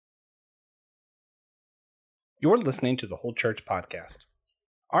You're listening to the Whole Church Podcast.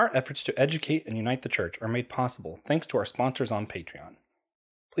 Our efforts to educate and unite the church are made possible thanks to our sponsors on Patreon.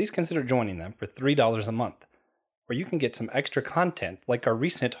 Please consider joining them for $3 a month, where you can get some extra content like our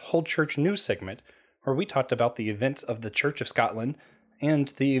recent Whole Church News segment, where we talked about the events of the Church of Scotland and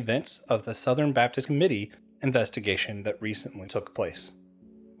the events of the Southern Baptist Committee investigation that recently took place.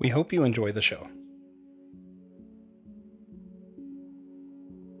 We hope you enjoy the show.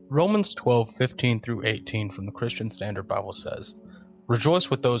 Romans 12:15-18 from the Christian Standard Bible says, "Rejoice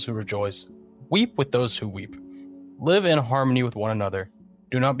with those who rejoice, weep with those who weep. Live in harmony with one another.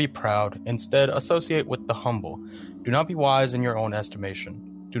 Do not be proud, instead associate with the humble. Do not be wise in your own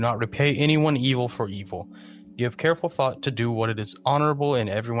estimation. Do not repay anyone evil for evil. Give careful thought to do what it is honorable in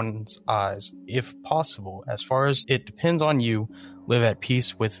everyone's eyes. If possible, as far as it depends on you, live at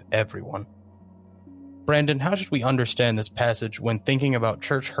peace with everyone." Brandon, how should we understand this passage when thinking about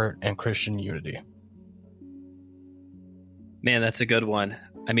church hurt and Christian unity? Man, that's a good one.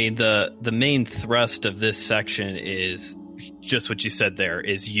 I mean, the main thrust of this section is just what you said there,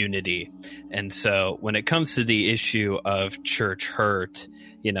 is unity. And so when it comes to the issue of church hurt,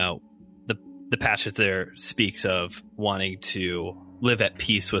 you know, the passage there speaks of wanting to live at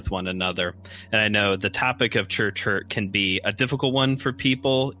peace with one another. And I know the topic of church hurt can be a difficult one for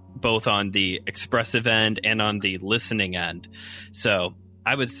people, both on the expressive end and on the listening end. So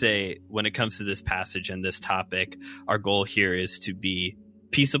I would say when it comes to this passage and this topic, our goal here is to be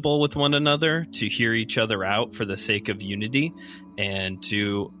peaceable with one another, to hear each other out for the sake of unity, and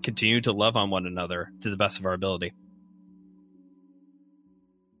to continue to love on one another to the best of our ability.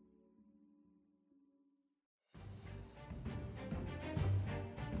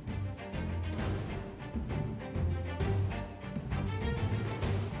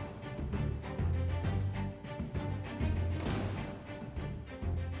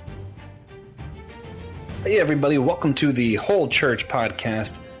 Hey everybody, welcome to the Whole Church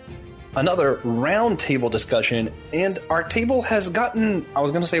Podcast. Another roundtable discussion, and our table has gotten, I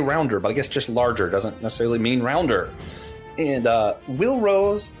was going to say rounder, but I guess just larger doesn't necessarily mean rounder. And Will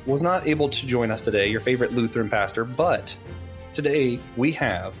Rose was not able to join us today, your favorite Lutheran pastor, but today we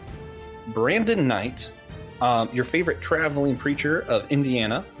have Brandon Knight, your favorite traveling preacher of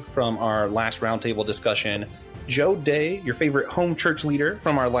Indiana from our last roundtable discussion, Joe Day, your favorite home church leader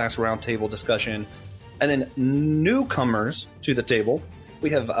from our last roundtable discussion, and then newcomers to the table, we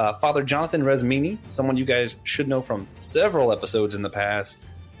have Father Jonathan Resmini, someone you guys should know from several episodes in the past,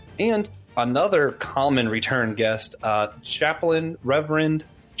 and another common return guest, Chaplain Reverend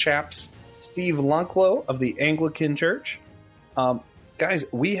Chaps Steve Lunklow of the Anglican Church. Guys,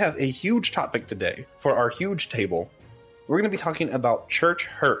 we have a huge topic today for our huge table. We're going to be talking about church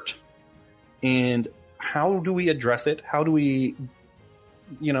hurt, and how do we address it? How do we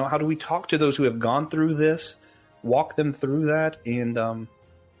talk to those who have gone through this, walk them through that, and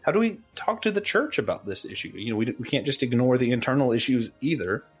how do we talk to the church about this issue? You know, we can't just ignore the internal issues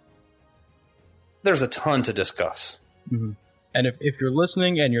either. There's a ton to discuss. Mm-hmm. And if you're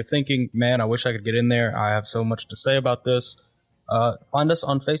listening and you're thinking, man, I wish I could get in there, I have so much to say about this, find us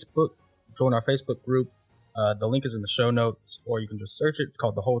on Facebook, join our Facebook group. The link is in the show notes, or you can just search it. It's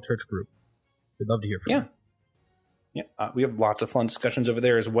called the Whole Church Group. We'd love to hear from you. Yeah, we have lots of fun discussions over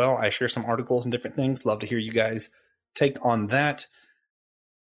there as well. I share some articles and different things. Love to hear you guys take on that.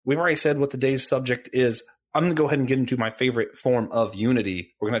 We've already said what today's subject is. I'm going to go ahead and get into my favorite form of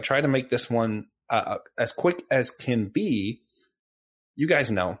unity. We're going to try to make this one as quick as can be. You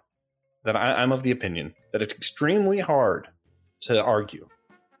guys know that I'm of the opinion that it's extremely hard to argue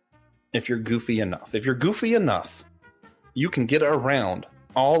if you're goofy enough. If you're goofy enough, you can get around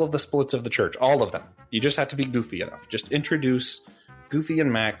all of the splits of the church, all of them. You just have to be goofy enough. Just introduce Goofy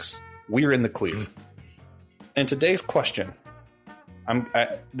and Max. We're in the clear. And today's question,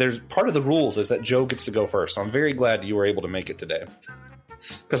 there's part of the rules is that Joe gets to go first. So I'm very glad you were able to make it today,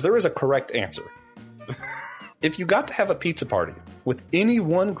 because there is a correct answer. If you got to have a pizza party with any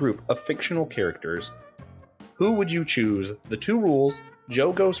one group of fictional characters, who would you choose? The two rules: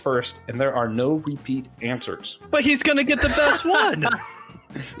 Joe goes first, and there are no repeat answers. But he's going to get the best one.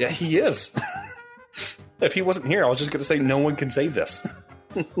 Yeah, he is. If he wasn't here, I was just going to say no one can say this.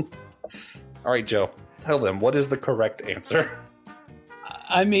 All right, Joe, tell them, what is the correct answer?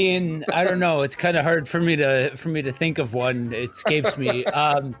 I mean, I don't know. It's kind of hard for me to think of one. It escapes me.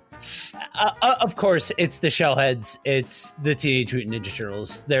 Of course, it's the Shellheads. It's the Teenage Mutant Ninja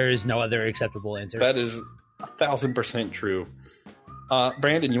Turtles. There is no other acceptable answer. That is 1,000% true.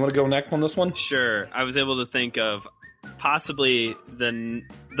 Brandon, you want to go next on this one? Sure. I was able to think of possibly the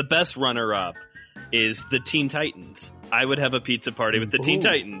best runner-up is the Teen Titans. I would have a pizza party with the Teen Ooh.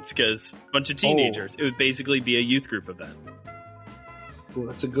 Titans because a bunch of teenagers. It would basically be a youth group event. Ooh,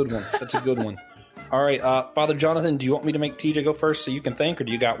 that's a good one. That's a good one. All right, Father Jonathan, do you want me to make TJ go first so you can think, or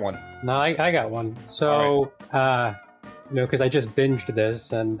do you got one? No, I got one. So, because I just binged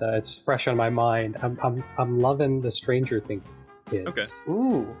this and it's fresh on my mind. I'm loving the Stranger Things kids. Okay.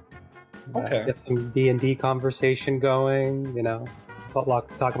 Ooh. Okay. Get some D&D conversation going.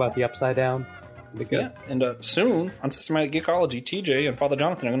 Talk about the Upside Down. It'll be good. Yeah, and soon on Systematic Geekology, TJ and Father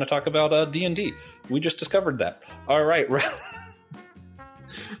Jonathan are going to talk about D&D. We just discovered that. All right,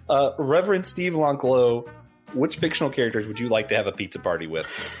 Reverend Steve Lonclo, which fictional characters would you like to have a pizza party with?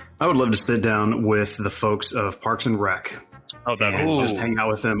 I would love to sit down with the folks of Parks and Rec Oh, that and just hang out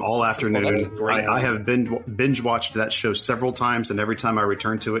with them all afternoon. that's great. I have binge watched that show several times, and every time I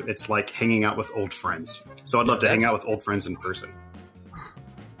return to it, it's like hanging out with old friends. So I'd love to hang out with old friends in person.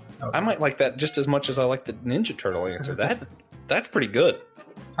 I might like that just as much as I like the Ninja Turtle answer. That's pretty good.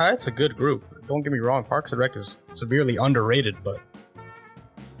 It's a good group. Don't get me wrong, Parks and Rec is severely underrated, but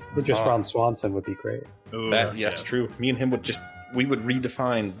Just Ron Swanson would be great. Ooh, That's true. Me and him would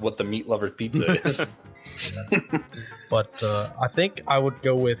redefine what the meat lover's pizza is. But I think I would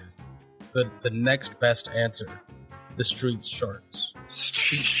go with the next best answer, the Street Sharks.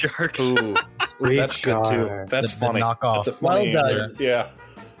 Street Sharks. Ooh, that's good too. Shark. That's The funny. knockoff. That's a funny Well answer. done. Yeah.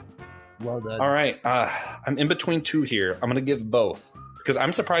 Well done. All right. I'm in between two here. I'm going to give both because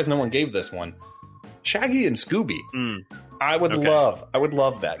I'm surprised no one gave this one. Shaggy and Scooby. Mm. I would Okay.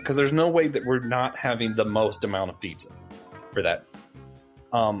 love that because there's no way that we're not having the most amount of pizza for that.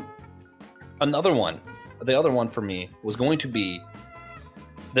 Another one, the other one for me was going to be.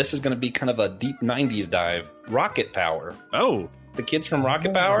 This is going to be kind of a deep '90s dive. Rocket Power. Oh, The kids from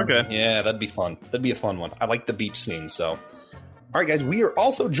Rocket Power? Okay. Yeah, that'd be fun. That'd be a fun one. I like the beach scene, so. All right, guys, we are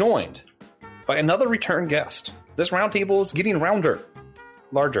also joined by another return guest. This roundtable is getting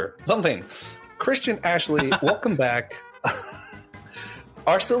larger, something. Christian Ashley, welcome back.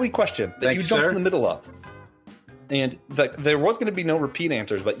 Our silly question that Thank you you, jumped sir. in the middle of. And there was going to be no repeat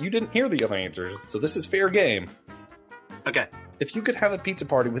answers, but you didn't hear the other answers, so this is fair game. Okay. If you could have a pizza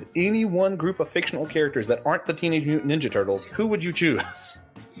party with any one group of fictional characters that aren't the Teenage Mutant Ninja Turtles, who would you choose?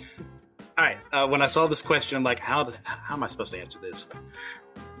 All right. When I saw this question, I'm like, how am I supposed to answer this?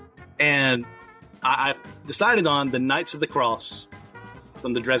 And I decided on the Knights of the Cross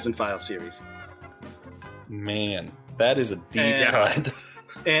from the Dresden Files series. Man, that is a deep And- cut.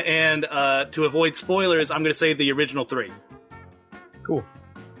 And to avoid spoilers, I'm going to say the original three. Cool.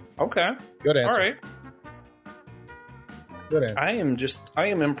 Okay. Good answer. All right. Good answer. I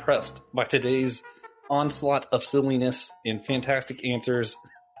am impressed by today's onslaught of silliness and fantastic answers.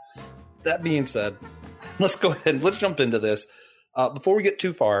 That being said, let's go ahead. Let's jump into this. Before we get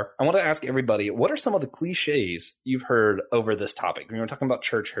too far, I want to ask everybody, what are some of the cliches you've heard over this topic? When we're talking about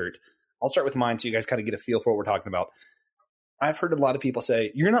church hurt, I'll start with mine so you guys kind of get a feel for what we're talking about. I've heard a lot of people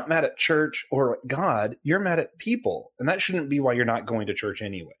say, you're not mad at church or God, you're mad at people. And that shouldn't be why you're not going to church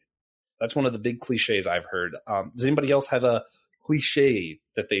anyway. That's one of the big cliches I've heard. Does anybody else have a cliche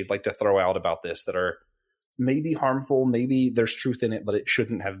that they'd like to throw out about this that are maybe harmful, maybe there's truth in it, but it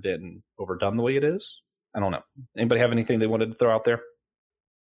shouldn't have been overdone the way it is? I don't know. Anybody have anything they wanted to throw out there?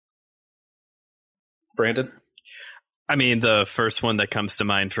 Brandon? I mean, the first one that comes to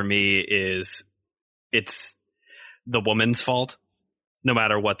mind for me is it's the woman's fault, no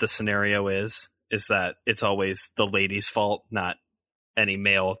matter what the scenario is that it's always the lady's fault, not any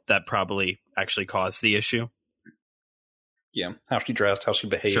male that probably actually caused the issue. Yeah. How she dressed, how she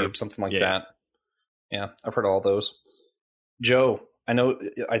behaved, Sure. something like Yeah. that. Yeah, I've heard all those. Joe, I know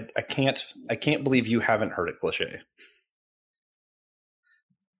I can't believe you haven't heard a cliche.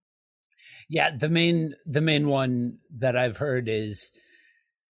 Yeah, the main one that I've heard is,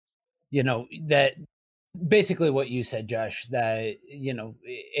 that basically what you said, Josh, that,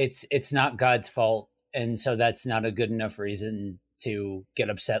 it's not God's fault. And so that's not a good enough reason to get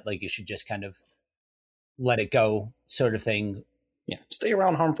upset. Like you should just kind of let it go sort of thing. Yeah, stay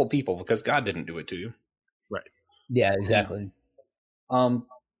around harmful people because God didn't do it to you. Yeah, exactly.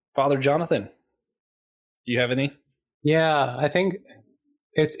 Father Jonathan, do you have any? Yeah, I think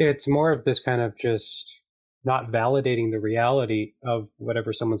it's more of this kind of just not validating the reality of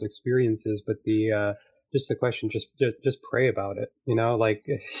whatever someone's experience is, but the just the question, just pray about it. Like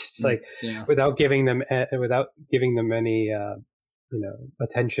it's like Yeah. without giving them any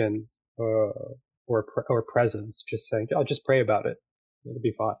attention or presence, just saying, "Oh, just pray about it. It'll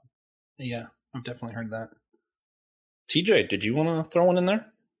be fine." Yeah, I've definitely heard that. TJ, did you want to throw one in there?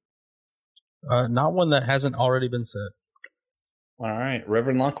 Not one that hasn't already been said. All right.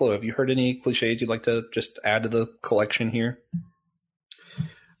 Reverend Locklow, have you heard any cliches you'd like to just add to the collection here?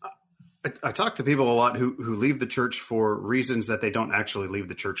 I talk to people a lot who leave the church for reasons that they don't actually leave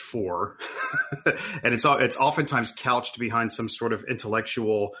the church for. And it's oftentimes couched behind some sort of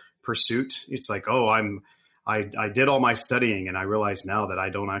intellectual pursuit. It's like, oh, I did all my studying and I realize now that I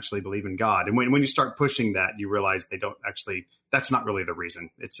don't actually believe in God. And when you start pushing that, you realize that's not really the reason.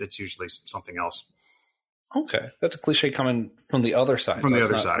 It's usually something else. Okay. That's a cliche coming from the other side. From the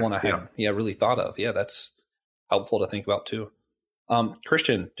other not side. One I hadn't really thought of. Yeah, that's helpful to think about too.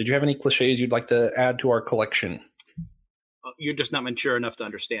 Christian, did you have any cliches you'd like to add to our collection? You're just not mature enough to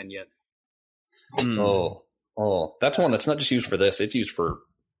understand yet. Oh, that's one that's not just used for this. It's used for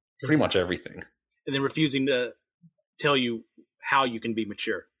pretty much everything. And then refusing to tell you how you can be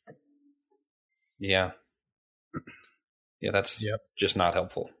mature. Yeah. Yeah, that's just not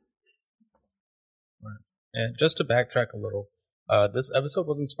helpful. Right. And just to backtrack a little, this episode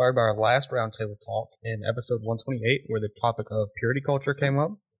was inspired by our last roundtable talk in episode 128, where the topic of purity culture came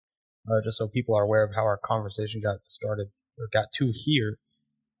up. Just so people are aware of how our conversation got started or got to here.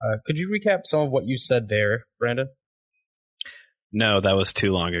 Could you recap some of what you said there, Brandon? No, that was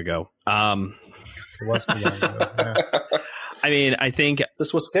too long ago. It was too long ago. Yeah. I mean, I think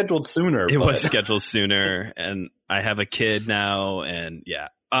this was scheduled sooner. It was scheduled sooner, and I have a kid now, and yeah.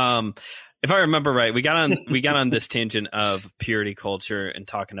 If I remember right, we got on this tangent of purity culture and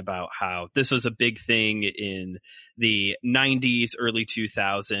talking about how this was a big thing in the 90s, early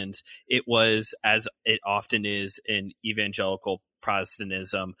 2000s. It was, as it often is in evangelical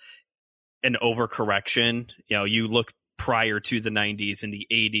Protestantism, an overcorrection. You know, you look prior to the 90s, in the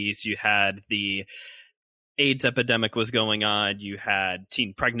 80s, you had the AIDS epidemic was going on. You had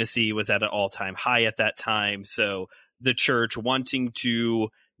teen pregnancy was at an all-time high at that time. So the church, wanting to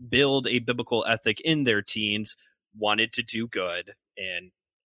build a biblical ethic in their teens, wanted to do good and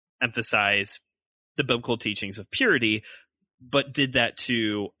emphasize the biblical teachings of purity, but did that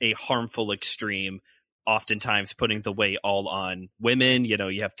to a harmful extreme, oftentimes putting the weight all on women. You know,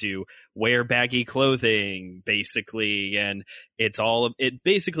 you have to wear baggy clothing, basically, and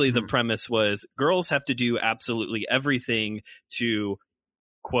basically the premise was girls have to do absolutely everything to,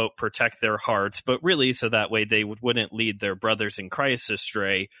 quote, protect their hearts, but really so that way they wouldn't lead their brothers in Christ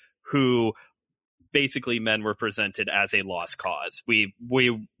astray, who basically men were presented as a lost cause. We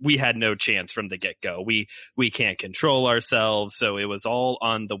had no chance from the get-go. We can't control ourselves, so it was all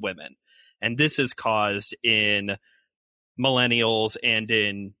on the women. And this has caused in millennials and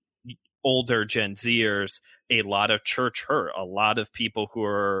in older Gen Zers a lot of church hurt, a lot of people who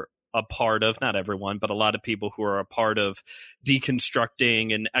are a part of, not everyone, but a lot of people who are a part of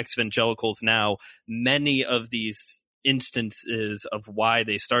deconstructing and evangelicals now. Many of these instances of why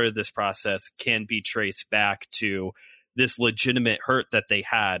they started this process can be traced back to this legitimate hurt that they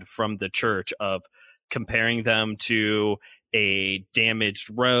had from the church, of comparing them to a damaged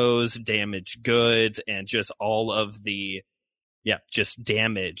rose, damaged goods, and just all of the just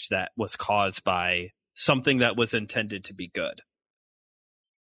damage that was caused by something that was intended to be good.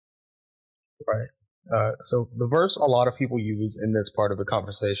 Right. So the verse a lot of people use in this part of the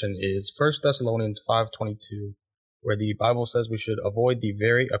conversation is 1 Thessalonians 5:22, where the Bible says we should avoid the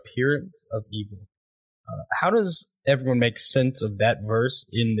very appearance of evil. How does everyone make sense of that verse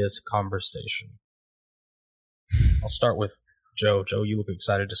in this conversation? I'll start with Joe. Joe, you look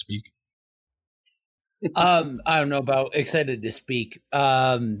excited to speak. I don't know about excited to speak.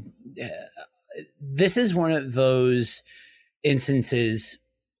 This is one of those instances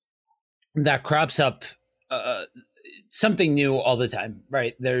that crops up something new all the time,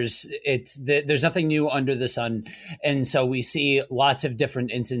 right? There's nothing new under the sun, and so we see lots of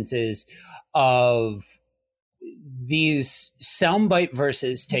different instances of these soundbite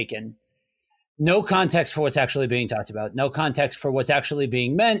verses taken, no context for what's actually being talked about, no context for what's actually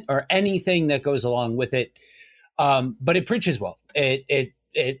being meant or anything that goes along with it, but it preaches well. It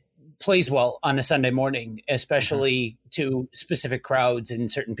plays well on a Sunday morning, especially to specific crowds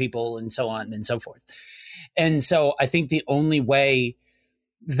and certain people and so on and so forth. And so I think the only way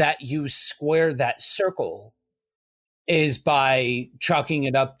that you square that circle is by chalking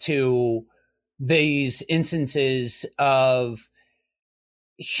it up to these instances of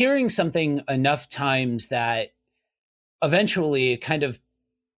hearing something enough times that eventually it kind of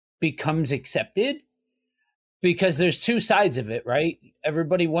becomes accepted. Because there's two sides of it, right?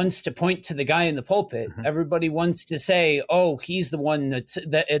 Everybody wants to point to the guy in the pulpit. Mm-hmm. Everybody wants to say, "Oh, he's the one that's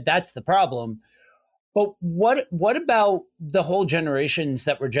the problem." But what about the whole generations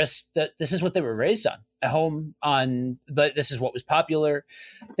that were just that this is what they were raised on at home, this is what was popular,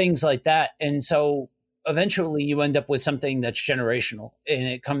 things like that. And so eventually you end up with something that's generational, and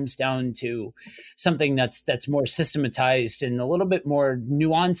it comes down to something that's more systematized and a little bit more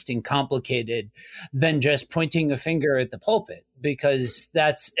nuanced and complicated than just pointing a finger at the pulpit, because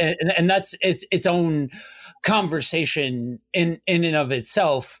that's its own conversation in and of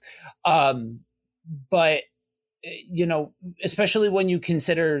itself. But especially when you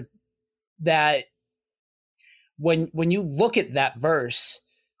consider that when you look at that verse,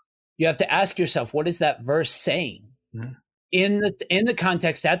 you have to ask yourself, what is that verse saying? Mm. In the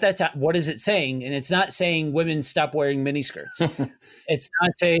context at that time, what is it saying? And it's not saying women stop wearing miniskirts. It's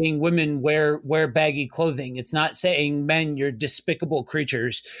not saying women wear baggy clothing. It's not saying men, you're despicable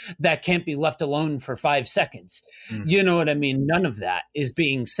creatures that can't be left alone for 5 seconds. Mm. You know what I mean? None of that is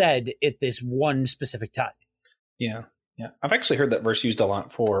being said at this one specific time. Yeah. I've actually heard that verse used a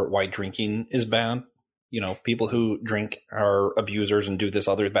lot for why drinking is bad. People who drink are abusers and do this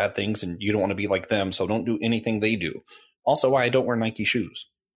other bad things, and you don't want to be like them, so don't do anything they do. Also, why I don't wear Nike shoes.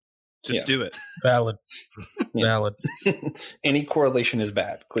 Just do it. Valid. Yeah. Valid. Any correlation is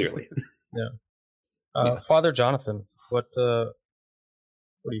bad, clearly. Yeah. Father Jonathan, what do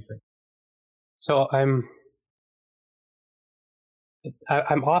you think? So I'm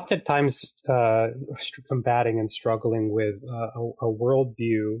oftentimes combating and struggling with a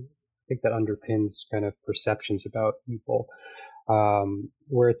worldview, I think, that underpins kind of perceptions about evil,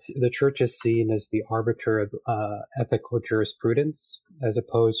 where the church is seen as the arbiter of ethical jurisprudence, as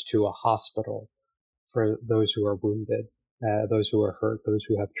opposed to a hospital for those who are wounded, those who are hurt, those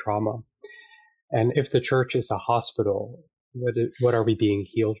who have trauma. And if the church is a hospital, what are we being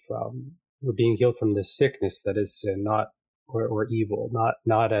healed from? We're being healed from the sickness that is sin, or evil,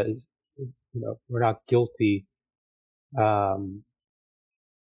 not as, we're not guilty.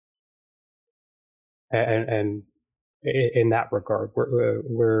 And in that regard,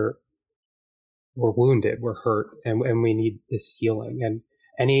 we're wounded, we're hurt, and we need this healing.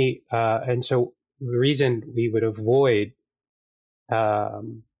 And so the reason we would avoid, like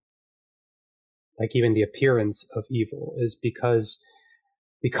even the appearance of evil, is because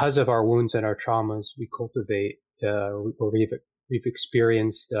of our wounds and our traumas, we cultivate, or we've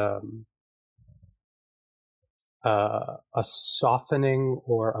experienced a softening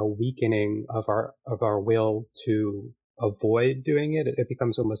or a weakening of our will to avoid doing it. It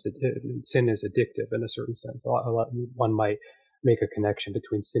becomes almost, sin is addictive in a certain sense. One might make a connection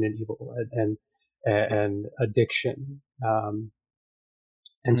between sin and evil and addiction.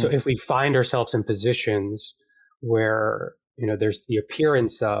 And so if we find ourselves in positions where, there's the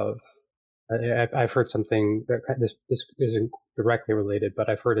appearance of, I've heard something that this isn't directly related, but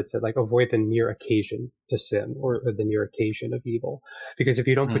I've heard it said, like, avoid the near occasion to sin, or the near occasion of evil, because if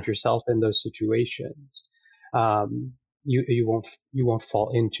you don't put yourself in those situations, you won't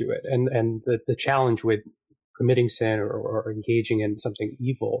fall into it. And the challenge with committing sin or engaging in something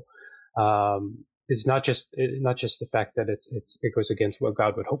evil, is not just the fact that it goes against what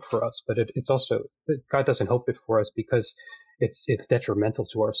God would hope for us, but it's also that God doesn't hope it for us because it's detrimental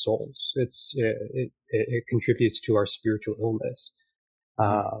to our souls. It contributes to our spiritual illness,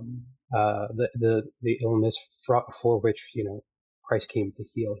 the illness for which Christ came to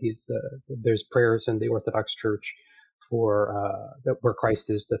heal. There's prayers in the Orthodox Church for where Christ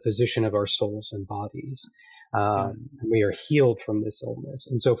is the physician of our souls and bodies, and we are healed from this illness.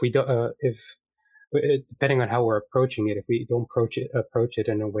 And so if we don't, depending on how we're approaching it, if we don't approach it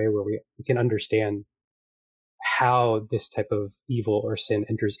in a way where we can understand how this type of evil or sin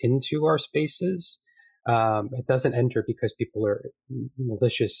enters into our spaces, it doesn't enter because people are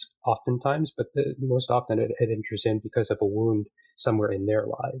malicious oftentimes, but most often it enters in because of a wound somewhere in their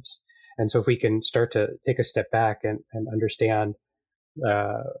lives. And so if we can start to take a step back and understand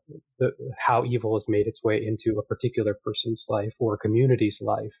how evil has made its way into a particular person's life or a community's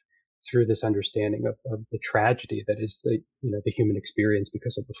life through this understanding of the tragedy that is the human experience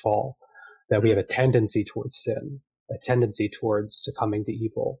because of the fall, that we have a tendency towards sin, a tendency towards succumbing to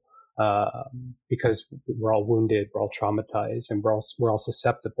evil, because we're all wounded, we're all traumatized, and we're all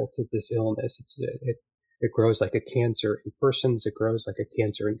susceptible to this illness. It grows like a cancer in persons, it grows like a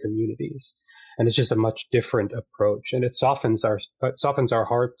cancer in communities, and it's just a much different approach. And it softens our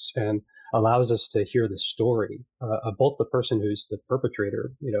hearts and allows us to hear the story of both the person who's the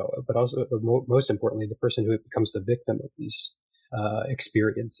perpetrator, but also most importantly the person who becomes the victim of these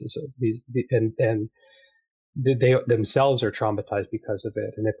experiences of these, and they themselves are traumatized because of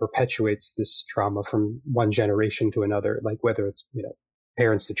it, and it perpetuates this trauma from one generation to another, like whether it's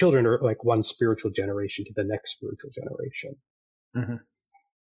parents to children, or like one spiritual generation to the next spiritual generation. Mm-hmm.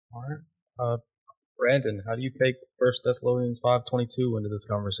 All right. Brandon, how do you take 1 Thessalonians 5:22 into this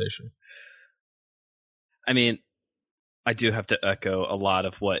conversation? I mean, I do have to echo a lot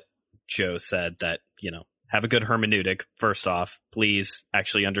of what Joe said, that, have a good hermeneutic. First off, please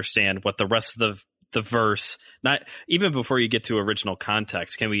actually understand what the rest of the verse, not even before you get to original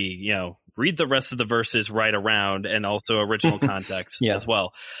context. Can we, read the rest of the verses right around, and also original context as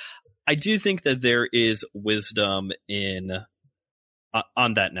well. I do think that there is wisdom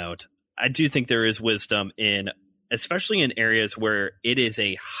on that note. I do think there is wisdom especially in areas where it is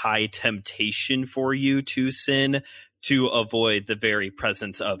a high temptation for you to sin, to avoid the very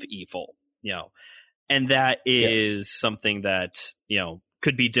presence of evil, and that is something that,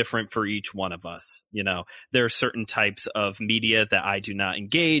 could be different for each one of us. There are certain types of media that I do not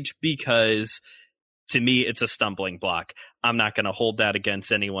engage because, to me, it's a stumbling block. I'm not going to hold that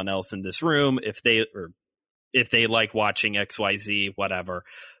against anyone else in this room if they like watching XYZ, whatever.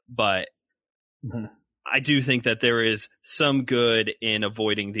 But I do think that there is some good in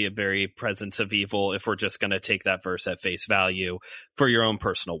avoiding the very presence of evil if we're just going to take that verse at face value for your own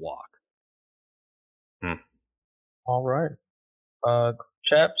personal walk. All right.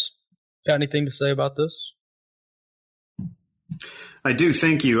 Chaps, got anything to say about this? I do,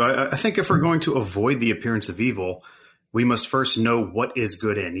 thank you. I think if we're going to avoid the appearance of evil, we must first know what is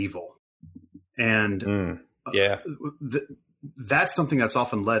good and evil. And that's something that's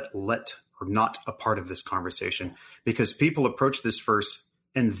often let or not a part of this conversation, because people approach this verse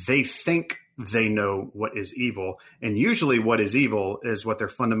and they think they know what is evil. And usually what is evil is what their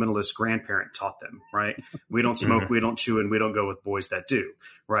fundamentalist grandparent taught them, right? We don't smoke, we don't chew, and we don't go with boys that do,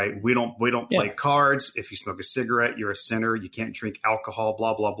 right? We don't play cards. If you smoke a cigarette, you're a sinner. You can't drink alcohol,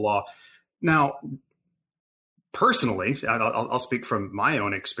 blah, blah, blah. Now, personally, I'll speak from my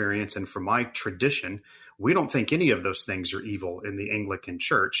own experience and from my tradition. We don't think any of those things are evil in the Anglican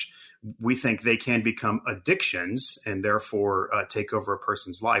Church. We think they can become addictions and therefore take over a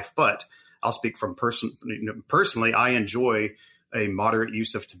person's life. But I'll speak from personally, I enjoy a moderate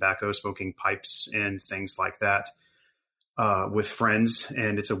use of tobacco, smoking pipes and things like that with friends.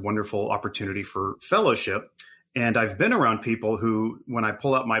 And it's a wonderful opportunity for fellowship. And I've been around people who, when I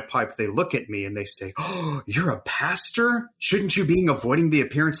pull out my pipe, they look at me and they say, "Oh, you're a pastor? Shouldn't you be avoiding the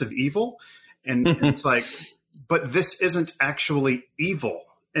appearance of evil?" And it's like, but this isn't actually evil.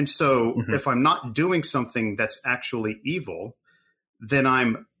 And so if I'm not doing something that's actually evil, then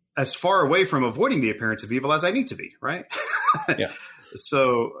I'm as far away from avoiding the appearance of evil as I need to be, right?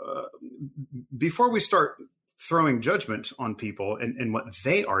 So before we start throwing judgment on people and what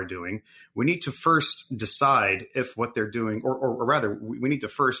they are doing, we need to first decide if what they're doing, or rather, we need to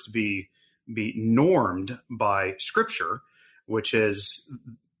first be normed by Scripture, which is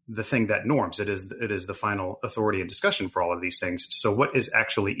the thing that norms. It is the final authority and discussion for all of these things. So what is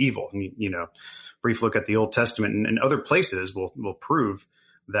actually evil? And, brief look at the Old Testament and other places will prove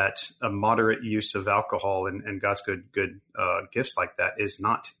that a moderate use of alcohol and God's good gifts like that is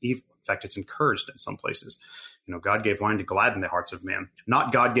not evil. In fact, it's encouraged in some places. God gave wine to gladden the hearts of man.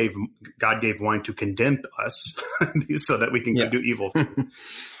 Not God gave wine to condemn us so that we can go do evil.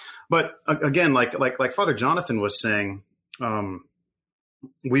 But again, like Father Jonathan was saying,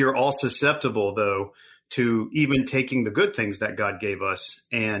 we are all susceptible, though, to even taking the good things that God gave us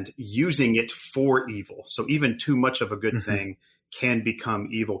and using it for evil. So even too much of a good thing can become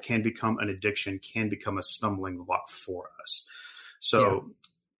evil, can become an addiction, can become a stumbling block for us. So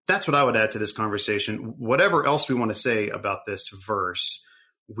that's what I would add to this conversation. Whatever else we want to say about this verse,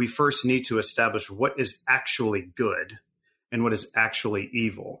 we first need to establish what is actually good and what is actually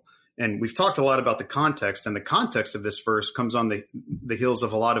evil. And we've talked a lot about the context, and the context of this verse comes on the heels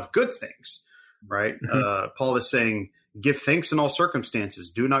of a lot of good things, right? Paul is saying, give thanks in all circumstances.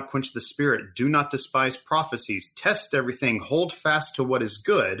 Do not quench the spirit. Do not despise prophecies. Test everything. Hold fast to what is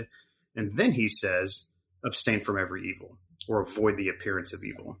good. And then he says, abstain from every evil, or avoid the appearance of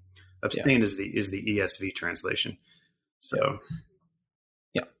evil. Abstain is the ESV translation. So,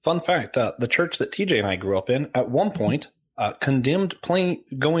 Fun fact: the church that TJ and I grew up in, at one point, condemned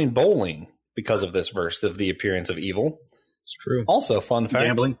going bowling because of this verse of the appearance of evil. It's true. Also, fun fact: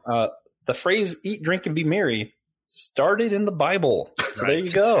 gambling. The phrase "eat, drink, and be merry" started in the Bible. So there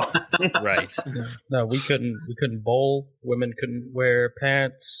you go. Right. No, we couldn't bowl. Women couldn't wear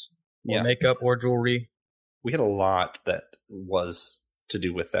pants or makeup or jewelry. We had a lot that was to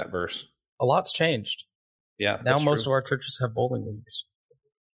do with that verse. A lot's changed. Yeah. Now most true. of our churches have bowling leagues.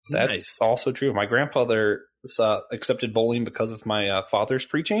 That's also true. My grandfather accepted bowling because of my father's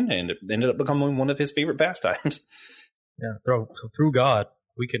preaching, and it ended up becoming one of his favorite pastimes. Yeah. Through God,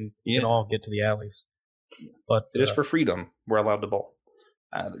 we can all get to the alleys. But it is for freedom. We're allowed to bowl.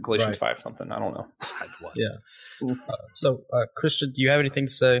 Galatians 5 something. I don't know. Yeah. So, Christian, do you have anything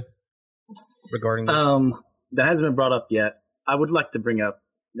to say? regarding this? That hasn't been brought up yet. I would like to bring up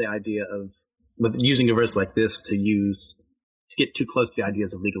the idea of with using a verse like this to get too close to the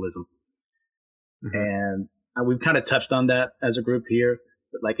ideas of legalism. And we've kind of touched on that as a group here,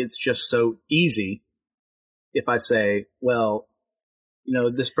 but like it's just so easy if I say, well, you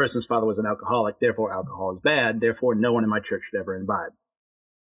know, this person's father was an alcoholic, therefore alcohol is bad, therefore no one in my church should ever imbibe.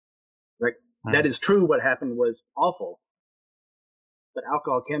 Like that is true. What happened was awful, but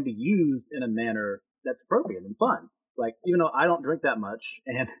alcohol can be used in a manner that's appropriate and fun. Like, even though I don't drink that much,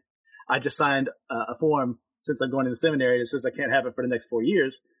 and I just signed a form since I'm going to the seminary that says I can't have it for the next 4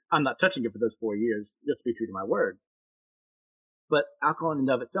 years, I'm not touching it for those 4 years, just to be true to my word. But alcohol in and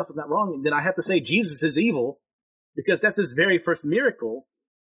of itself is not wrong. And then I have to say Jesus is evil, because that's his very first miracle,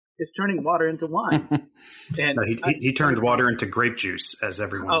 is turning water into wine. And No, he turned water into grape juice, as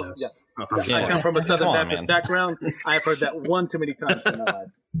everyone knows. Yeah. Okay. I come from a Southern Come on, Baptist man. background. I have heard that one too many times in my life.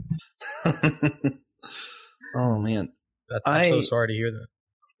 Oh man, I'm so sorry to hear that.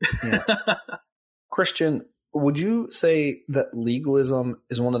 Christian, would you say that legalism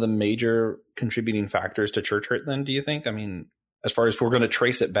is one of the major contributing factors to church hurt? Then, do you think? I mean, as far as if we're going to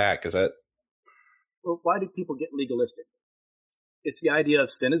trace it back, is that? Well, why do people get legalistic? It's the idea of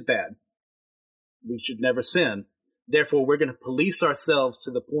sin is bad. We should never sin. Therefore, we're going to police ourselves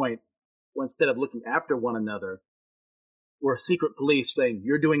to the point where instead of looking after one another, we're secret police saying,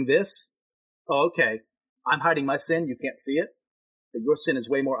 you're doing this? Oh, okay. I'm hiding my sin. You can't see it. But your sin is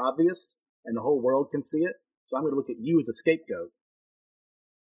way more obvious and the whole world can see it. So I'm going to look at you as a scapegoat.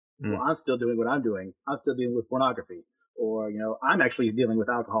 Well, I'm still doing what I'm doing. I'm still dealing with pornography. Or, you know, I'm actually dealing with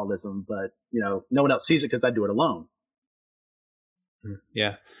alcoholism, but, you know, no one else sees it because I do it alone.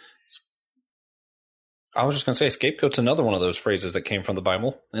 Yeah. I was just going to say, scapegoat's another one of those phrases that came from the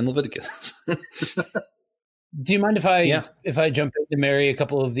Bible in Leviticus. Do you mind if I jump in to marry a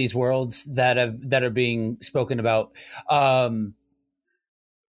couple of these worlds that are being spoken about?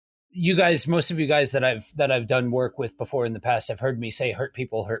 You guys, most of you guys that I've done work with before in the past have heard me say hurt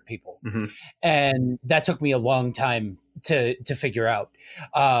people, and that took me a long time to figure out.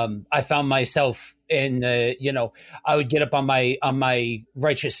 I found myself in I would get up on my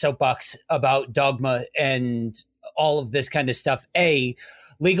righteous soapbox about dogma and all of this kind of stuff. A,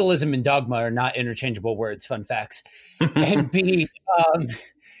 legalism and dogma are not interchangeable words. Fun facts. And B,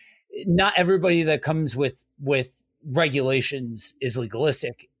 not everybody that comes with regulations is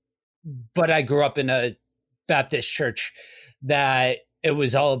legalistic. But I grew up in a Baptist church that it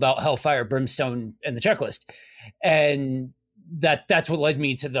was all about hellfire, brimstone, and the checklist. And that's what led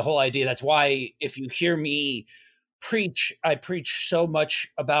me to the whole idea. That's why if you hear me preach, I preach so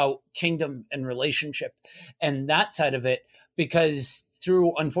much about kingdom and relationship and that side of it, because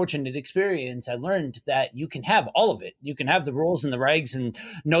through unfortunate experience, I learned that you can have all of it. You can have the rules and the regs and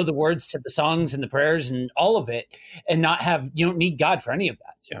know the words to the songs and the prayers and all of it, and you don't need God for any of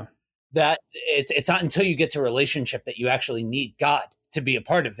that. Yeah. That it's not until you get to a relationship that you actually need God to be a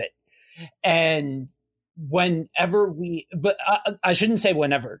part of it. And I shouldn't say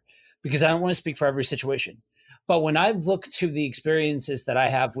whenever, because I don't want to speak for every situation. But when I look to the experiences that I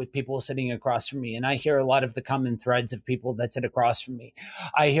have with people sitting across from me, and I hear a lot of the common threads of people that sit across from me,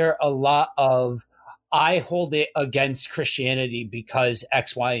 I hear a lot of, I hold it against Christianity because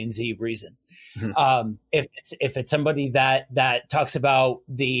X, Y, and Z reason. Mm-hmm. If it's somebody that talks about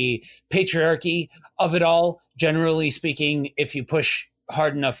the patriarchy of it all, generally speaking, if you push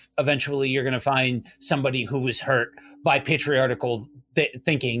hard enough, eventually you're going to find somebody who was hurt by patriarchal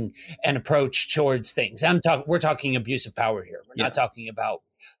thinking and approach towards things. We're talking abuse of power here. We're not talking about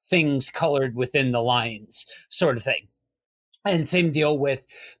things colored within the lines sort of thing. And same deal with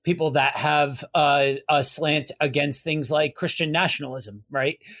people that have a slant against things like Christian nationalism,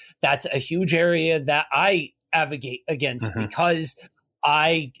 right? That's a huge area that I advocate against because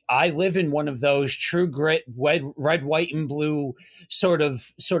I live in one of those true grit, red, white, and blue sort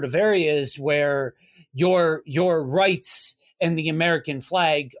of areas where your rights and the American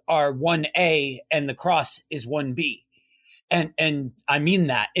flag are 1A and the cross is 1B. And I mean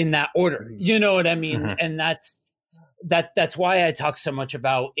that in that order. You know what I mean? And that's why I talk so much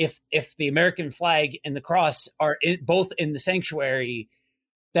about if the American flag and the cross are both in the sanctuary,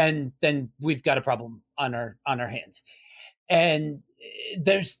 then we've got a problem on our hands. And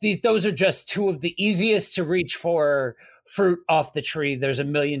those are just two of the easiest to reach for fruit off the tree. There's a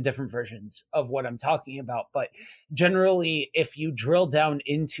million different versions of what I'm talking about. But generally, if you drill down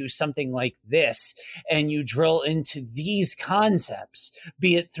into something like this and you drill into these concepts,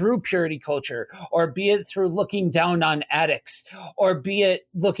 be it through purity culture, or be it through looking down on addicts, or be it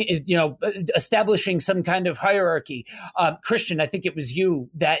looking, establishing some kind of hierarchy. Christian, I think it was you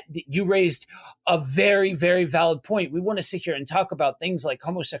that you raised a very, very valid point. We want to sit here and talk about things like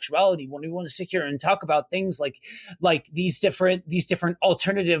homosexuality, when we want to sit here and talk about things like these different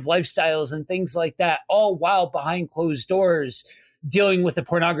alternative lifestyles and things like that, all while behind closed doors dealing with a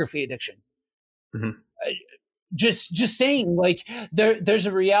pornography addiction. Mm-hmm. Just saying, like, there's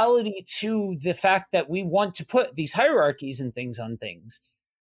a reality to the fact that we want to put these hierarchies and things on things,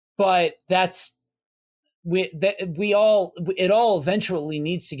 but it all eventually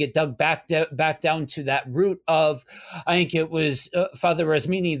needs to get dug back down to that root of, I think it was Father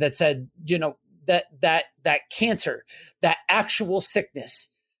Rasmini that said, that cancer, that actual sickness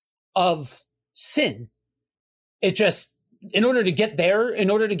of sin, it just, in order to get there, in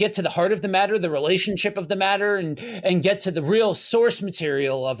order to get to the heart of the matter, the relationship of the matter, and get to the real source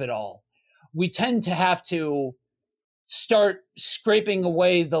material of it all, we tend to have to start scraping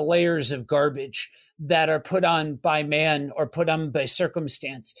away the layers of garbage that are put on by man or put on by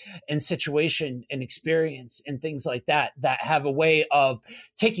circumstance and situation and experience and things like that have a way of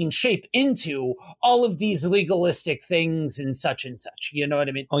taking shape into all of these legalistic things and such and such. You know what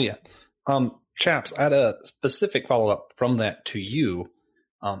I mean? Oh, yeah. Chaps, I had a specific follow-up from that to you.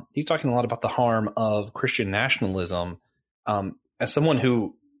 He's talking a lot about the harm of Christian nationalism. As someone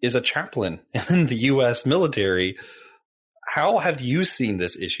who is a chaplain in the U.S. military, how have you seen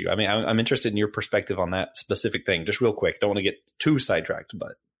this issue? I mean, I'm interested in your perspective on that specific thing. Just real quick. Don't want to get too sidetracked,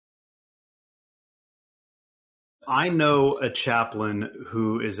 but. I know a chaplain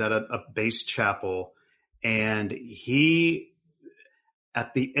who is at a base chapel, and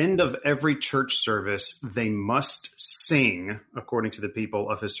at the end of every church service, they must sing, according to the people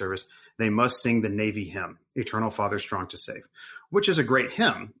of his service, they must sing the Navy hymn, Eternal Father, Strong to Save, which is a great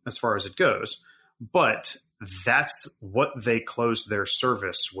hymn as far as it goes. But that's what they close their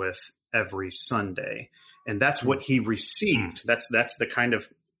service with every Sunday. And that's what he received. That's the kind of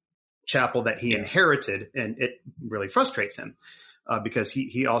chapel that he inherited. And it really frustrates him because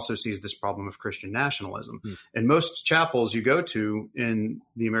he also sees this problem of Christian nationalism. In most chapels you go to in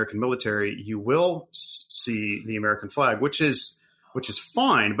the American military, you will see the American flag, which is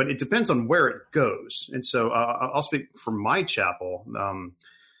fine, but it depends on where it goes. And so I'll speak for my chapel.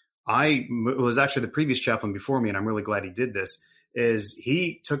 I was actually the previous chaplain before me, and I'm really glad he did this, is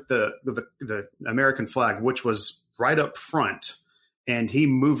he took the American flag, which was right up front, and he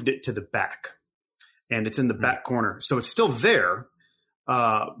moved it to the back. And it's in the back corner. So it's still there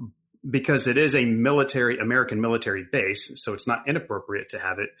because it is a American military base, so it's not inappropriate to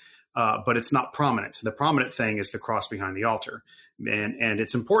have it, but it's not prominent. The prominent thing is the cross behind the altar. And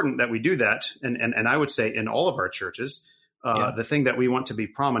it's important that we do that. And I would say in all of our churches, the thing that we want to be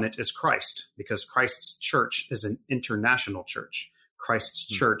prominent is Christ, because Christ's church is an international church. Christ's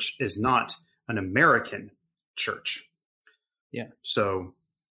church is not an American church. Yeah. So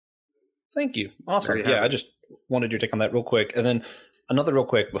thank you. Awesome. Yeah, I just wanted your take on that real quick. And then another real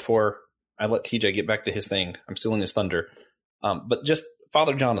quick before I let TJ get back to his thing. I'm stealing his thunder. But just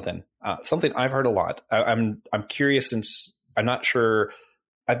Father Jonathan, something I've heard a lot. I'm curious, since I'm not sure.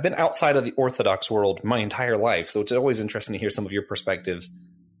 I've been outside of the Orthodox world my entire life, so it's always interesting to hear some of your perspectives.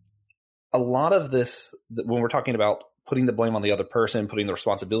 A lot of this, when we're talking about putting the blame on the other person, putting the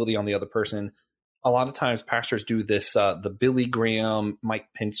responsibility on the other person, a lot of times pastors do this, the Billy Graham, Mike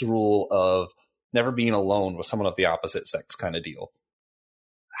Pence rule of never being alone with someone of the opposite sex kind of deal.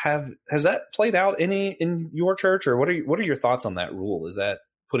 Has that played out any in your church, or what are your thoughts on that rule? Is that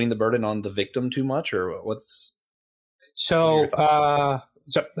putting the burden on the victim too much, or what's?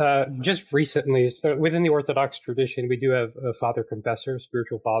 Just recently, within the Orthodox tradition, we do have father confessors,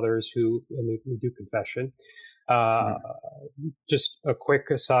 spiritual fathers who we do confession. Just a quick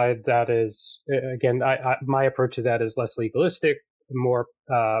aside, that is, again, my approach to that is less legalistic, more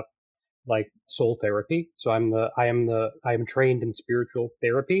like soul therapy. So I am trained in spiritual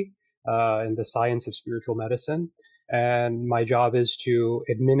therapy, in the science of spiritual medicine, and my job is to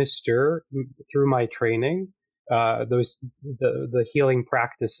administer through my training the healing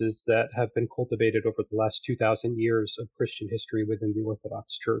practices that have been cultivated over the last 2,000 years of Christian history within the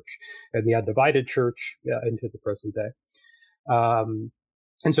Orthodox Church and the undivided Church into the present day. And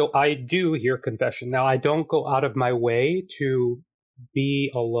so I do hear confession. Now, I don't go out of my way to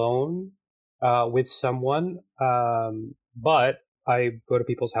be alone with someone, but I go to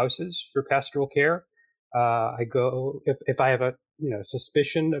people's houses for pastoral care. I go if I have a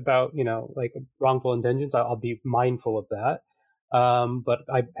suspicion about like wrongful intentions, I'll be mindful of that. But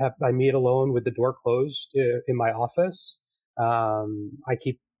I meet alone with the door closed in my office. I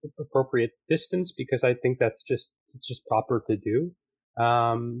keep appropriate distance because I think it's just proper to do.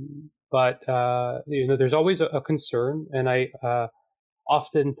 But there's always a concern, and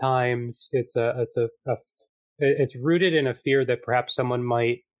oftentimes it's rooted in a fear that perhaps someone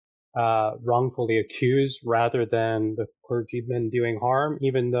might wrongfully accuse rather than the clergyman doing harm,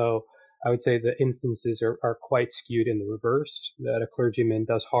 even though I would say the instances are quite skewed in the reverse, that a clergyman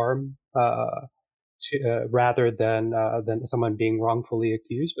does harm rather than someone being wrongfully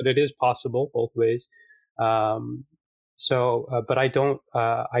accused. But it is possible both ways. But I don't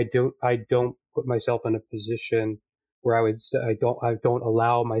put myself in a position where I would say I don't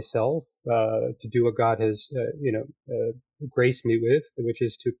allow myself to do what God has graced me with, which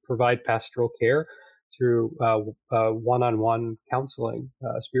is to provide pastoral care through one-on-one counseling,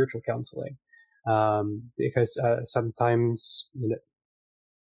 spiritual counseling, because sometimes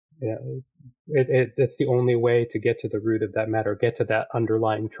it's the only way to get to the root of that matter, get to that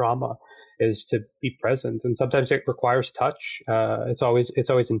underlying trauma, is to be present. And sometimes it requires touch. It's always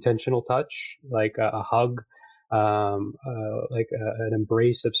intentional touch, like a hug, like an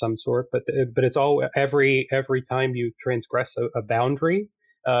embrace of some sort. But it's all every time you transgress a boundary,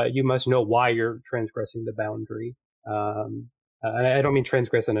 you must know why you're transgressing the boundary. And I don't mean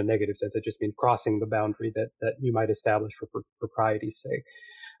transgress in a negative sense. I just mean crossing the boundary that you might establish for propriety's sake.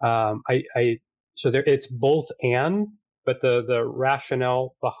 So it's both and, but the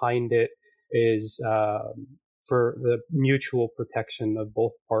rationale behind it is for the mutual protection of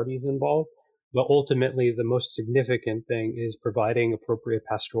both parties involved. But ultimately, the most significant thing is providing appropriate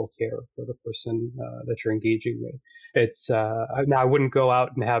pastoral care for the person that you're engaging with. It's now I wouldn't go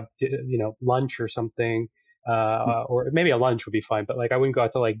out and have lunch or something, or maybe a lunch would be fine, but like I wouldn't go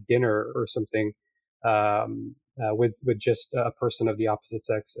out to like dinner or something with just a person of the opposite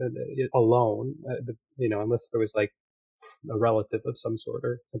sex alone, unless there was like a relative of some sort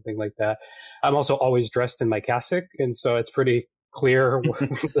or something like that. I'm also always dressed in my cassock, and so it's pretty clear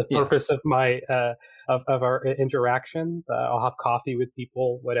the purpose of my of our interactions. I'll have coffee with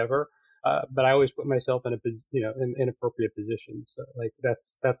people, whatever. But I always put myself in in appropriate positions. So, like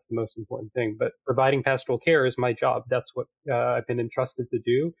that's the most important thing. But providing pastoral care is my job. That's what I've been entrusted to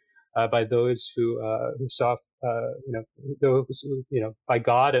do by those who saw, those by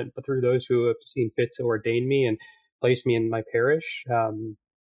God, and through those who have seen fit to ordain me and place me in my parish.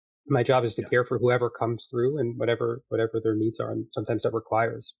 My job is to care for whoever comes through and whatever their needs are, and sometimes that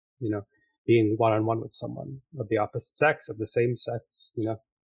requires being one-on-one with someone of the opposite sex, of the same sex. Yeah.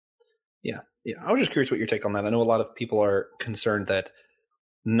 I was just curious what your take on that. I know a lot of people are concerned that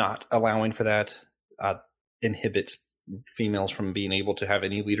not allowing for that inhibits females from being able to have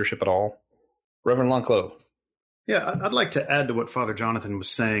any leadership at all. Reverend Lonclos. Yeah, I'd like to add to what Father Jonathan was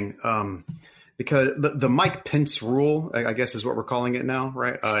saying, because the Mike Pence rule, I guess, is what we're calling it now,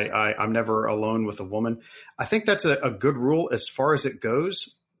 right? I'm never alone with a woman. I think that's a good rule as far as it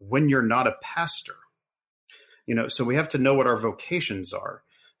goes when you're not a pastor. So we have to know what our vocations are.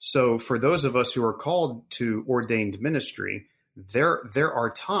 So for those of us who are called to ordained ministry, there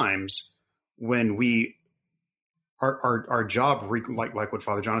are times when our job, like what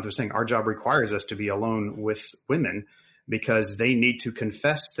Father Jonathan was saying, our job requires us to be alone with women because they need to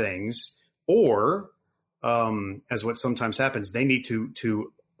confess things, or as what sometimes happens, they need to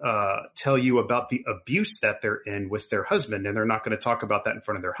tell you about the abuse that they're in with their husband, and they're not going to talk about that in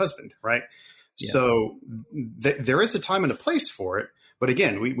front of their husband, right? Yeah. So there is a time and a place for it. But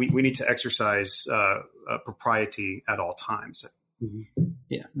again, we need to exercise propriety at all times. Mm-hmm.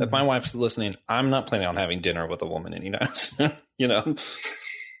 Yeah. If my wife's listening, I'm not planning on having dinner with a woman any night. You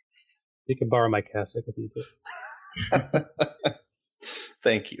can borrow my cassock if you do.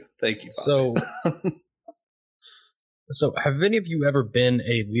 Thank you. So have any of you ever been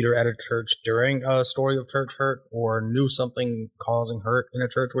a leader at a church during a story of church hurt, or knew something causing hurt in a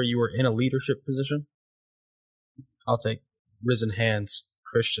church where you were in a leadership position? I'll take risen hands.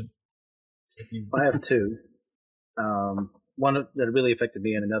 Christian. I have two. One that really affected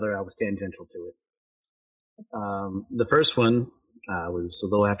me, and another I was tangential to it. The first one was a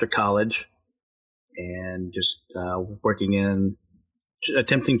little after college, and just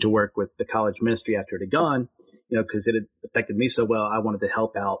attempting to work with the college ministry after it had gone, because it had affected me so well. I wanted to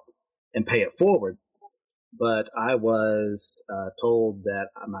help out and pay it forward. But I was told that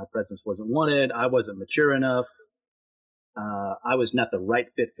my presence wasn't wanted. I wasn't mature enough. I was not the right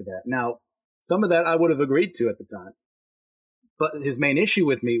fit for that. Now, some of that I would have agreed to at the time. But his main issue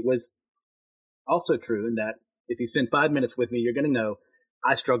with me was also true in that if you spend 5 minutes with me, you're going to know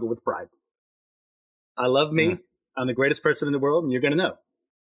I struggle with pride. I love me. I'm the greatest person in the world, and you're going to know.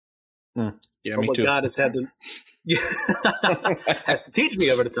 Yeah, but me what too. God has had to has to teach me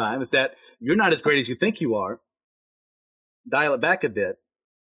over the time is that you're not as great as you think you are. Dial it back a bit.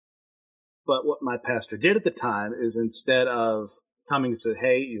 But what my pastor did at the time is instead of coming and say,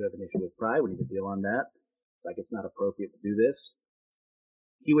 hey, you have an issue with pride, we need to deal on that. It's like it's not appropriate to do this.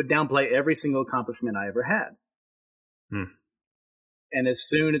 He would downplay every single accomplishment I ever had. And as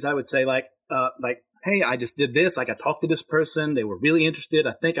soon as I would say hey, I just did this, like I talked to this person, they were really interested,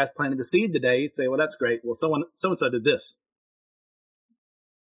 I think I planted a seed today, he'd say, well, that's great. Well, so-and-so did this.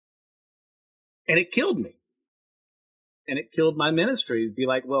 And it killed me. And it killed my ministry. It'd be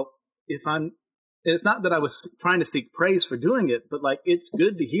like, well, it's not that I was trying to seek praise for doing it, but like, it's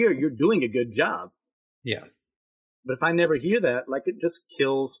good to hear you're doing a good job. Yeah. But if I never hear that, like it just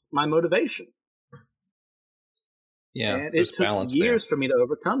kills my motivation. Yeah. And it took years for me to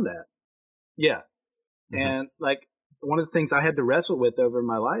overcome that. Yeah. And like one of the things I had to wrestle with over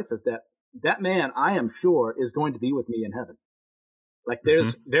my life is that man, I am sure, is going to be with me in heaven. Like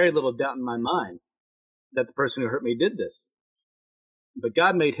there's very little doubt in my mind that the person who hurt me did this. But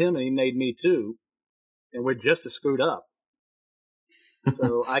God made him and he made me too. And we're just as screwed up.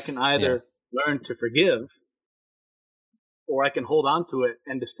 So I can either learn to forgive or I can hold on to it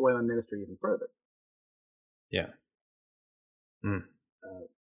and destroy my ministry even further. Yeah. So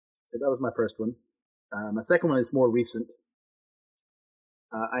that was my first one. My second one is more recent.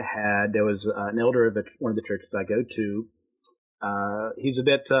 There was an elder of one of the churches I go to. He's a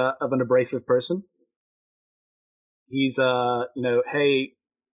bit of an abrasive person. He's, hey,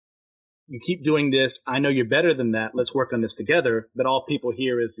 you keep doing this. I know you're better than that. Let's work on this together. But all people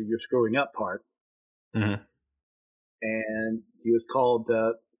hear is the you're screwing up part. And he was called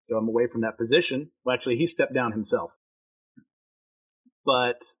to go away from that position. Well, actually, he stepped down himself.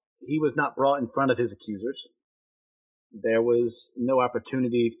 But he was not brought in front of his accusers. There was no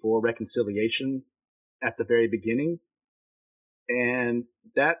opportunity for reconciliation at the very beginning. And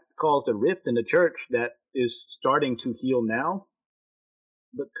that caused a rift in the church that is starting to heal now,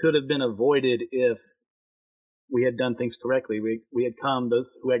 but could have been avoided if we had done things correctly. We had come,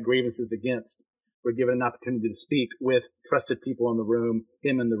 those who had grievances against were given an opportunity to speak with trusted people in the room,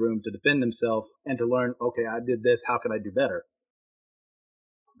 him in the room, to defend himself and to learn, okay, I did this, how can I do better?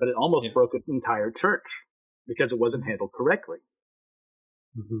 But it almost broke an entire church because it wasn't handled correctly.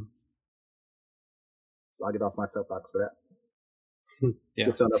 So I'll get off my soapbox for that.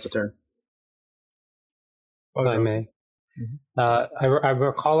 Give someone else a turn. If I may. I'm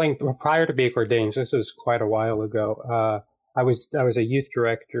recalling prior to being ordained, so this was quite a while ago. I was a youth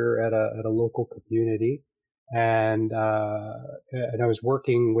director at a local community, and I was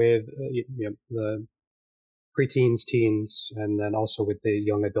working with the preteens, teens, and then also with the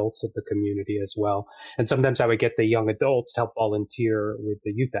young adults of the community as well. And sometimes I would get the young adults to help volunteer with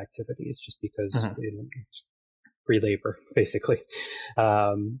the youth activities, just because it's free labor, basically.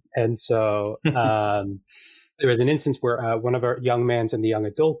 And so there was an instance where one of our young mans in the young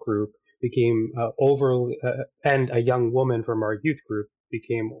adult group became and a young woman from our youth group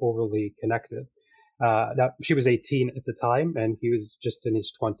became overly connected. Now, she was 18 at the time, and he was just in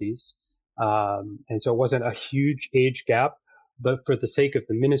his 20s. And so it wasn't a huge age gap, but for the sake of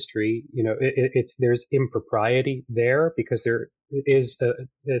the ministry, there's impropriety there because it's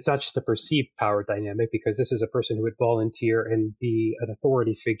not just a perceived power dynamic, because this is a person who would volunteer and be an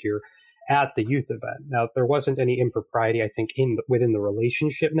authority figure at the youth event. Now, there wasn't any impropriety, I think, within the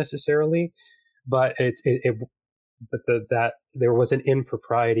relationship necessarily, but that there was an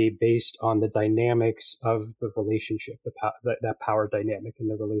impropriety based on the dynamics of the relationship, that power dynamic in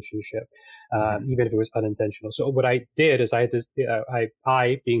the relationship, even if it was unintentional. So what I did is I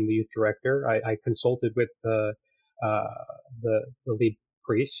being the youth director, I consulted with the lead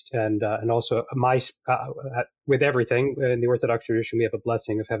priest and also with everything in the Orthodox tradition, we have a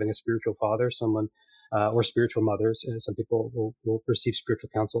blessing of having a spiritual father, someone or spiritual mothers. Some people will receive spiritual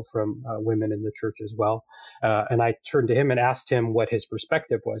counsel from women in the church as well. And I turned to him and asked him what his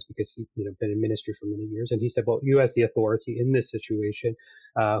perspective was, because he'd been in ministry for many years. And he said, well, you as the authority in this situation,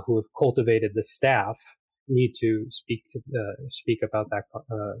 who have cultivated the staff, need to speak about that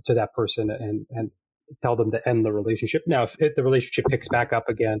to that person and tell them to end the relationship. Now, if the relationship picks back up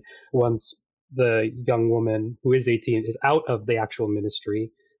again once the young woman who is 18 is out of the actual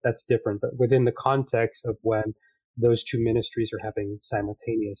ministry, that's different. But within the context of when those two ministries are happening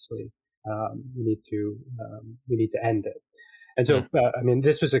simultaneously, we need to end it. And so,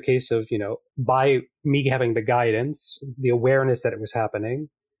 this was a case of, by me having the guidance, the awareness that it was happening,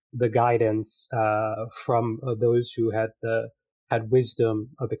 the guidance from those who had wisdom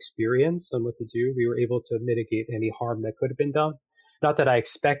of experience on what to do, we were able to mitigate any harm that could have been done. Not that I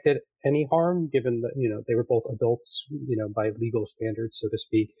expected any harm, given that they were both adults, by legal standards, so to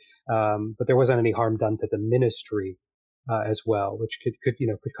speak. But there wasn't any harm done to the ministry as well, which could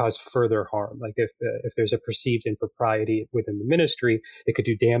cause further harm. Like if there's a perceived impropriety within the ministry, it could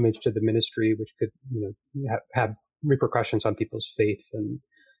do damage to the ministry, which could have repercussions on people's faith and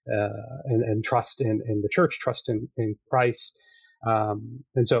trust in the church, trust in Christ.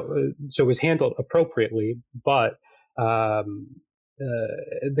 And so it was handled appropriately, but it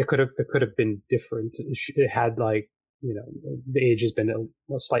could have been different. It had the age has been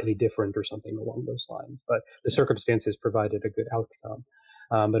slightly different or something along those lines, but the circumstances provided a good outcome.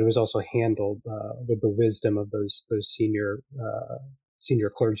 But it was also handled with the wisdom of those senior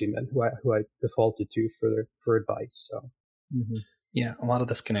clergymen who I defaulted to for advice. So yeah, a lot of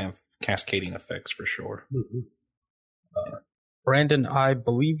this can have cascading effects for sure. Brandon, I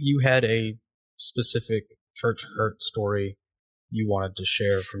believe you had a specific church hurt story you wanted to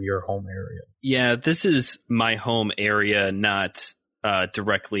share from your home area. Yeah, this is my home area, not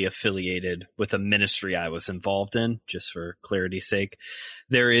directly affiliated with a ministry I was involved in, just for clarity's sake.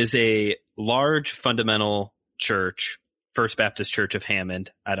 There is a large fundamental church, First Baptist Church of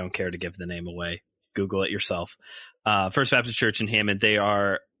Hammond. I don't care to give the name away. Google it yourself. First Baptist Church in Hammond. They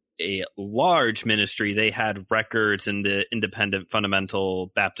are a large ministry. They had records in the Independent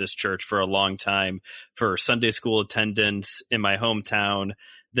Fundamental Baptist Church for a long time for Sunday school attendance in my hometown.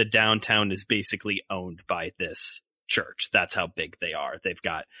 The downtown is basically owned by this church. That's how big they are. They've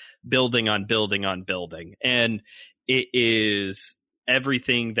got building on building on building. And it is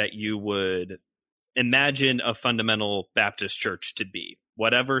everything that you would imagine a fundamental Baptist church to be.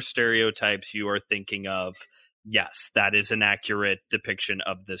 Whatever stereotypes you are thinking of, yes, that is an accurate depiction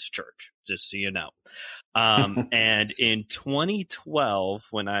of this church, just so you know. And in 2012,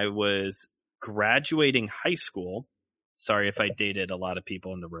 when I was graduating high school, sorry if I dated a lot of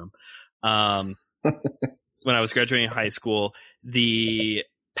people in the room. When I was graduating high school, the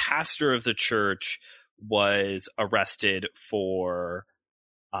pastor of the church was arrested for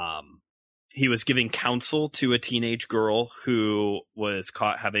he was giving counsel to a teenage girl who was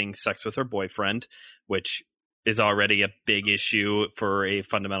caught having sex with her boyfriend, which is already a big issue for a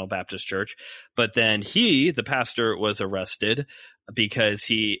fundamental Baptist church. But then the pastor, was arrested because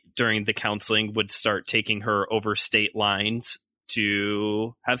he, during the counseling, would start taking her over state lines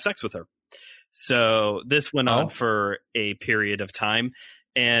to have sex with her. So this went on for a period of time.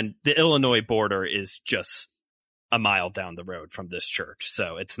 And the Illinois border is just a mile down the road from this church.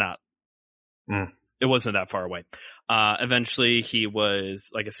 So it's not, it wasn't that far away. Eventually he was,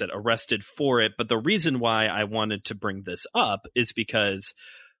 like I said, arrested for it. But the reason why I wanted to bring this up is because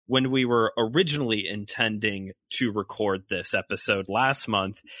when we were originally intending to record this episode last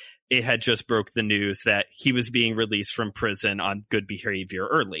month, it had just broke the news that he was being released from prison on good behavior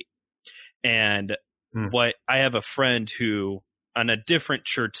early. And what I have a friend who, on a different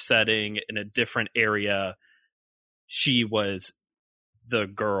church setting in a different area, she was the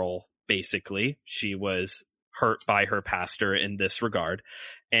girl, basically. She was hurt by her pastor in this regard.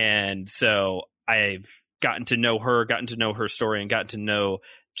 And so I've gotten to know her story, and gotten to know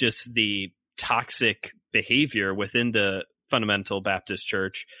just the toxic behavior within the Fundamental Baptist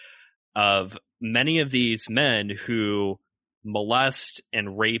Church of many of these men who molest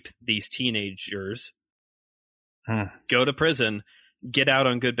and rape these teenagers, go to prison, get out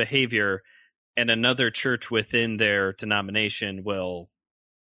on good behavior, and another church within their denomination will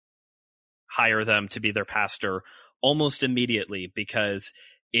hire them to be their pastor almost immediately, because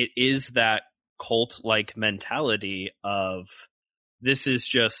it is that cult-like mentality of, this is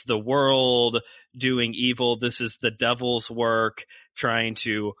just the world doing evil, this is the devil's work, trying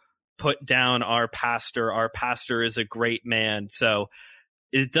to put down our pastor. Our pastor is a great man. So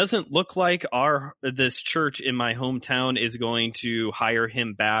it doesn't look like this church in my hometown is going to hire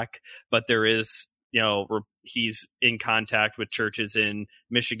him back, but there is, he's in contact with churches in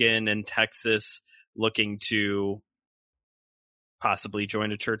Michigan and Texas looking to possibly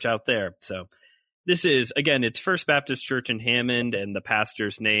join a church out there. So this is, again, it's First Baptist Church in Hammond, and the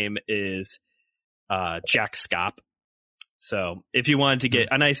pastor's name is Jack Scott. So if you wanted to get,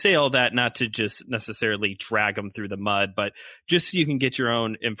 and I say all that not to just necessarily drag them through the mud, but just so you can get your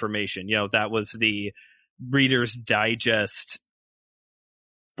own information. That was the Reader's Digest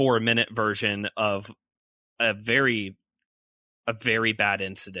 4-minute version of a very bad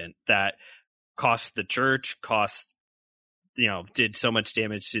incident that cost the church, did so much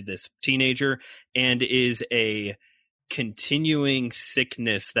damage to this teenager, and is a continuing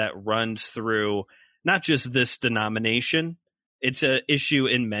sickness that runs through not just this denomination. It's an issue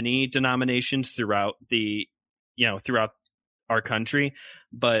in many denominations throughout throughout our country.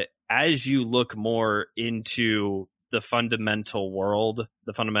 But as you look more into the fundamental world,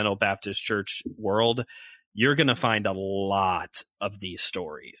 the fundamental Baptist church world, you're going to find a lot of these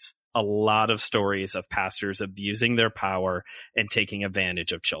stories, a lot of stories of pastors abusing their power and taking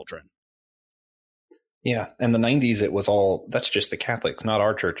advantage of children. Yeah. In the 90s, it was all, that's just the Catholics, not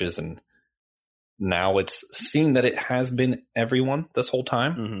our churches. And now it's seen that it has been everyone this whole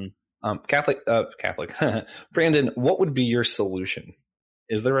time. Mm-hmm. Catholic. Brandon, what would be your solution?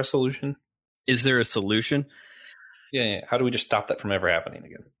 Is there a solution? Is there a solution? Yeah. How do we just stop that from ever happening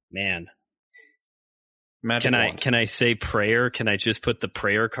again? Man. Magic wand. Can I say prayer? Can I just put the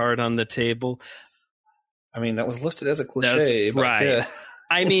prayer card on the table? I mean, that was listed as a cliche. But right.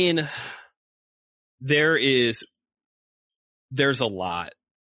 I mean, there's a lot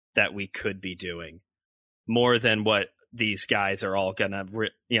that we could be doing, more than what these guys are all gonna,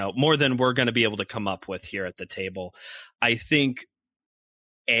 more than we're gonna be able to come up with here at the table. I think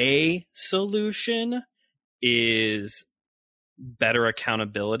a solution is better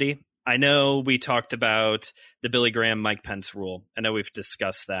accountability. I know we talked about the Billy Graham, Mike Pence rule. I know we've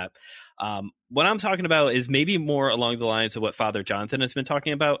discussed that. What I'm talking about is maybe more along the lines of what Father Jonathan has been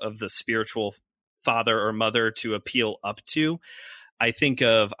talking about, of the spiritual father or mother to appeal up to. I think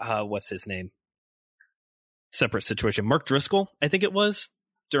of, what's his name? Separate situation. Mark Driscoll, I think it was,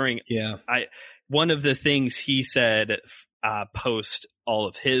 during. Yeah. One of the things he said post all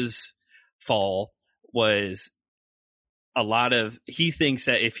of his fall was he thinks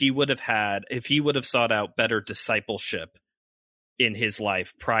that if he would have sought out better discipleship in his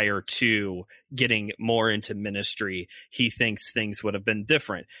life prior to getting more into ministry, he thinks things would have been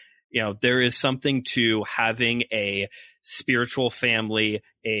different. There is something to having a spiritual family,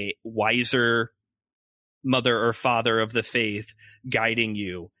 a wiser mother or father of the faith guiding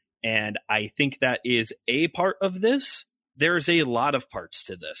you. And I think that is a part of this. There's a lot of parts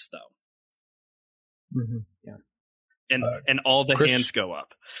to this, though. Mm-hmm. Yeah. And all the hands go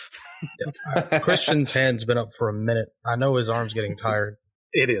up. Christian's hand's been up for a minute. I know his arm's getting tired.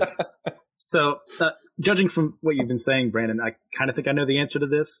 It is. So, judging from what you've been saying, Brandon, I kind of think I know the answer to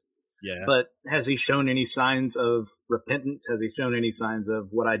this. Yeah. But has he shown any signs of repentance? Has he shown any signs of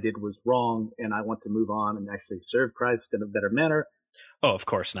what I did was wrong and I want to move on and actually serve Christ in a better manner? Oh, of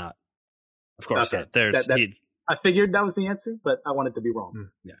course not. Of course not. I figured that was the answer, but I wanted to be wrong.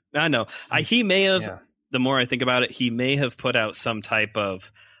 Yeah, I know. He may have, the more I think about it, he may have put out some type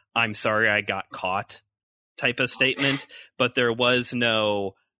of, "I'm sorry I got caught" type of statement, but there was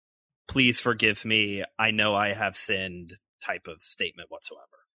no, "Please forgive me, I know I have sinned" type of statement whatsoever.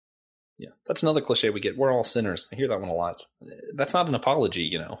 Yeah, that's another cliche we get. We're all sinners. I hear that one a lot. That's not an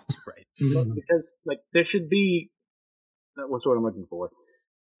apology, Right. Because there should be, what's what I'm looking for,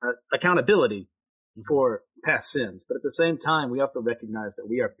 accountability for past sins. But at the same time, we have to recognize that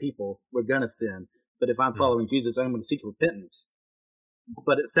we are people. We're going to sin. But if I'm following Jesus, I'm going to seek repentance.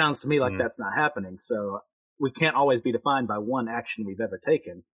 But it sounds to me like that's not happening. So we can't always be defined by one action we've ever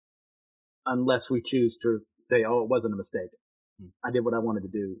taken unless we choose to say, oh, it wasn't a mistake. I did what I wanted to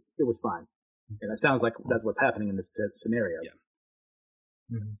do. It was fine. And it sounds like that's what's happening in this scenario.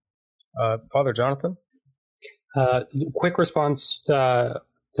 Yeah. Mm-hmm. Father Jonathan? Quick response to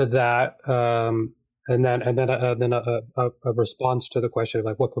that, and then a response to the question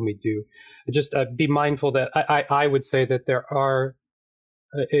of what can we do? Just be mindful that I would say that there are,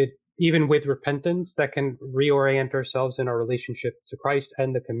 even with repentance, that can reorient ourselves in our relationship to Christ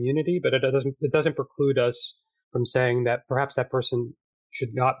and the community, but it doesn't preclude us from saying that perhaps that person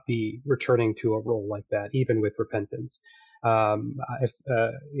should not be returning to a role like that, even with repentance. I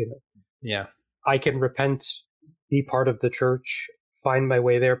can repent, be part of the church, find my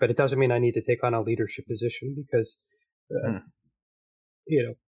way there, but it doesn't mean I need to take on a leadership position because,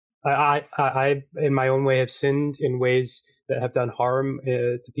 I in my own way have sinned in ways that have done harm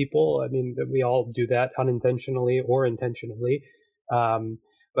to people. I mean, we all do that unintentionally or intentionally.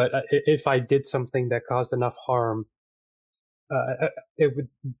 But if I did something that caused enough harm, it would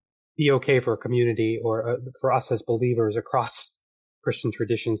be okay for a community or for us as believers across Christian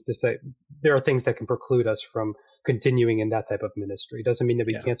traditions to say there are things that can preclude us from continuing in that type of ministry. It doesn't mean that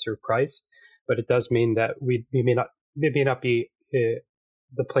we can't serve Christ, but it does mean that we may not be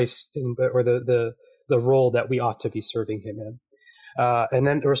the place or the role that we ought to be serving Him in. And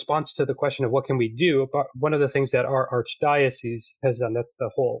then the response to the question of what can we do, one of the things that our archdiocese has done, that's the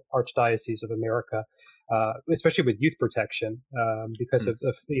whole Archdiocese of America, especially with youth protection, because of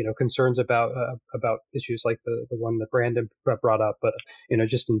concerns about issues like the one that Brandon brought up, but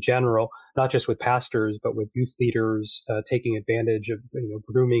just in general, not just with pastors, but with youth leaders taking advantage of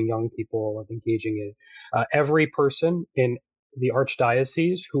grooming young people and engaging in every person in the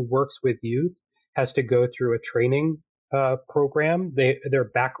archdiocese who works with youth has to go through a training program.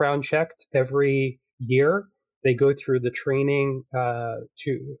 They're background checked every year. They go through the training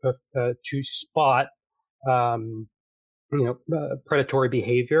to spot predatory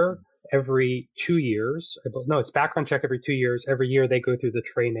behavior every 2 years. No, it's background check every 2 years. Every year they go through the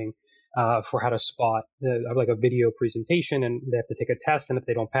training for how to spot like a video presentation, and they have to take a test. And if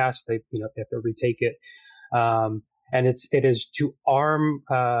they don't pass, they have to retake it. And it is to arm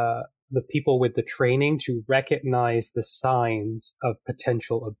the people with the training to recognize the signs of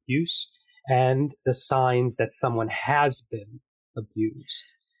potential abuse and the signs that someone has been abused.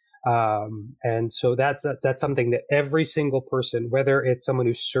 And so that's something that every single person, whether it's someone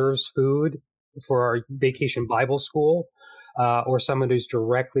who serves food for our vacation Bible school, or someone who's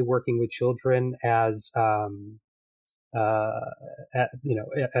directly working with children as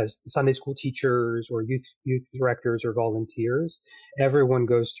Sunday school teachers or youth directors or volunteers, everyone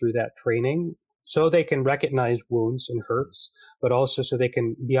goes through that training so they can recognize wounds and hurts, but also so they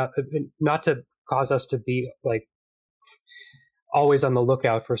can be, not to cause us to be like always on the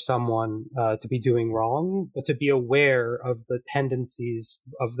lookout for someone to be doing wrong, but to be aware of the tendencies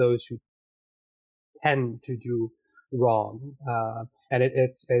of those who tend to do wrong. And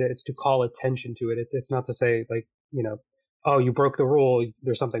it's to call attention to it. It's not to say like, oh, you broke the rule,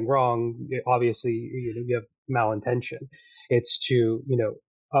 there's something wrong. Obviously, you have malintention. It's to,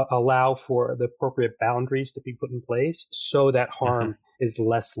 allow for the appropriate boundaries to be put in place so that harm is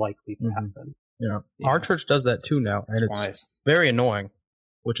less likely to happen. Yeah. Our church does that too now, and it's very annoying,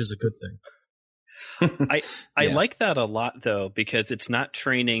 which is a good thing. I like that a lot, though, because it's not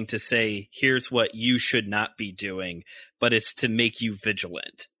training to say, here's what you should not be doing, but it's to make you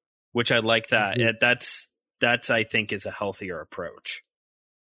vigilant, which I like that. Mm-hmm. That's I think, is a healthier approach.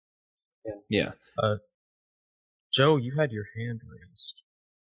 Yeah. Joe, you had your hand raised.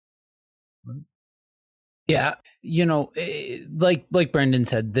 What? Yeah, like Brendan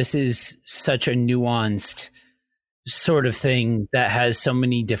said, this is such a nuanced sort of thing that has so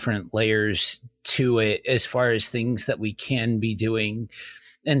many different layers to it as far as things that we can be doing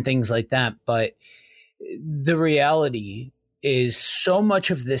and things like that. But the reality is so much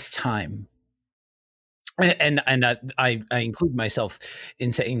of this time, and I include myself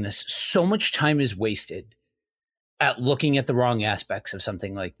in saying this, so much time is wasted at looking at the wrong aspects of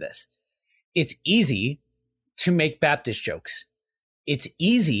something like this. It's easy to make Baptist jokes. It's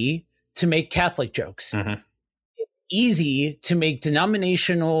easy to make Catholic jokes. Mm-hmm. It's easy to make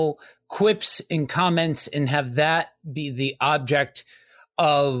denominational quips and comments and have that be the object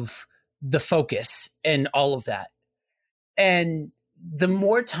of the focus and all of that. And the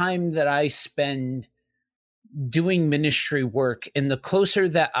more time that I spend doing ministry work and the closer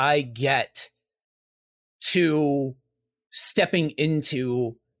that I get to stepping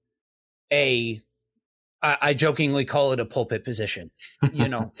into I jokingly call it a pulpit position,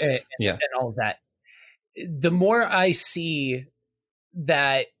 and all of that. The more I see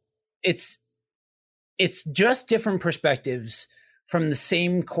that it's just different perspectives from the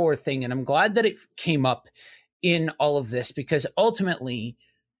same core thing. And I'm glad that it came up in all of this, because ultimately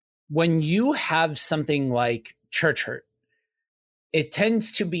when you have something like church hurt, it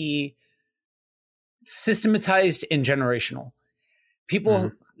tends to be systematized and generational.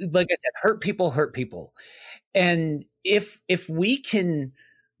 People, like I said, hurt people. And if we can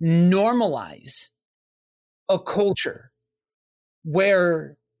normalize a culture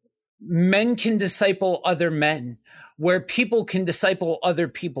where men can disciple other men, where people can disciple other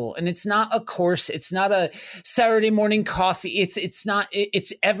people, and it's not a course, it's not a Saturday morning coffee,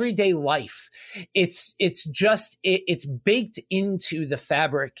 it's everyday life. It's baked into the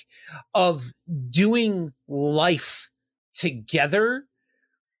fabric of doing life together,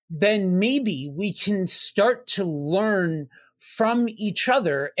 then maybe we can start to learn from each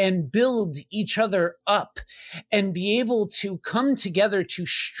other and build each other up and be able to come together to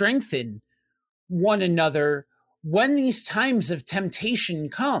strengthen one another when these times of temptation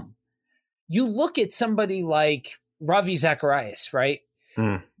come. You look at somebody like Ravi Zacharias, right?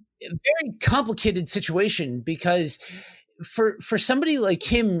 A very complicated situation, because for somebody like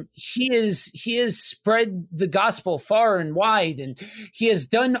him, he has spread the gospel far and wide, and he has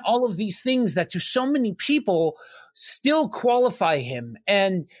done all of these things that to so many people still qualify him.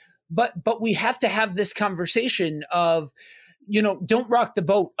 But we have to have this conversation of don't rock the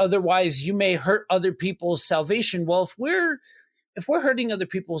boat. Otherwise you may hurt other people's salvation. Well, if we're hurting other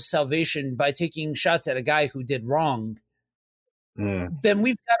people's salvation by taking shots at a guy who did wrong, then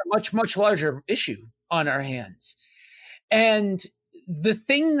we've got a much, much larger issue on our hands. And the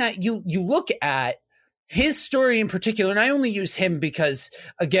thing that you look at, his story in particular, and I only use him because,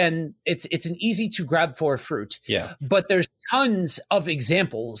 again, it's an easy to grab for fruit. Yeah. But there's tons of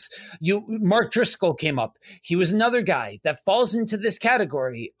examples. Mark Driscoll came up. He was another guy that falls into this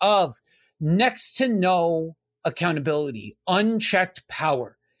category of next to no accountability, unchecked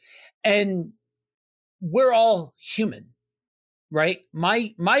power. And we're all human. Right?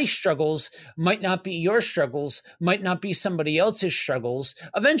 My struggles might not be your struggles, might not be somebody else's struggles.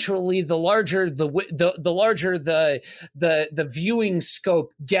 Eventually, the larger the viewing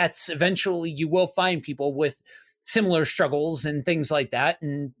scope gets, eventually you will find people with similar struggles and things like that.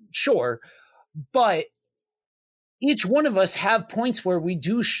 And sure, but each one of us have points where we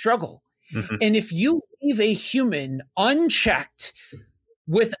do struggle. Mm-hmm. And if you leave a human unchecked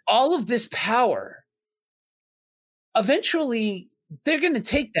with all of this power, eventually they're going to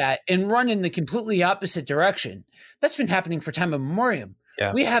take that and run in the completely opposite direction. That's been happening for time immemorial.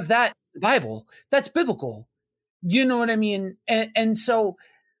 Yeah. We have that in the Bible. That's biblical. You know what I mean? And so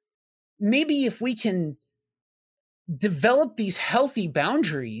maybe if we can develop these healthy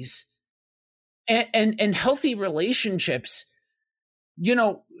boundaries and healthy relationships,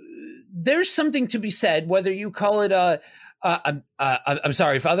 there's something to be said, whether you call it I'm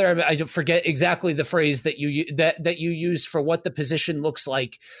sorry, Father, I forget exactly the phrase that you used for what the position looks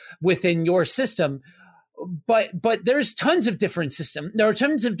like within your system, but there's tons of different systems. There are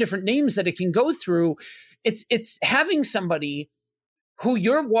tons of different names that it can go through. It's having somebody who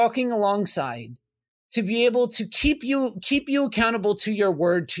you're walking alongside to be able to keep you accountable to your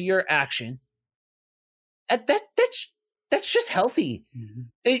word, to your action. That's just healthy,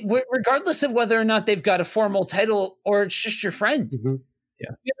 regardless of whether or not they've got a formal title or it's just your friend. Mm-hmm. Yeah.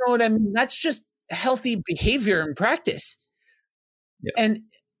 You know what I mean? That's just healthy behavior and practice. Yeah. And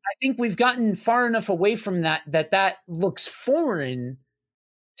I think we've gotten far enough away from that looks foreign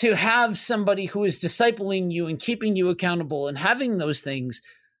to have somebody who is discipling you and keeping you accountable and having those things.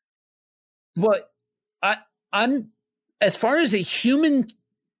 But I'm as far as a human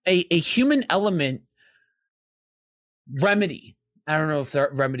element remedy. I don't know if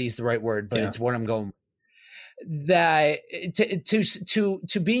remedy is the right word, but it's what I'm going with. That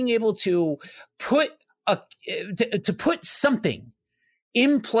to being able to put to put something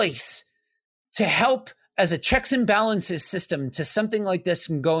in place to help as a checks and balances system to something like this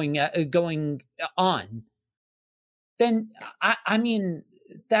from going on, then I mean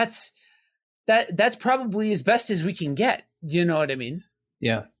that's probably as best as we can get. You know what I mean?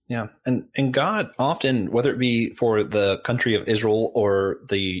 Yeah. Yeah. And God often, whether it be for the country of Israel or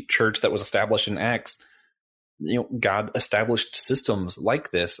the church that was established in Acts, God established systems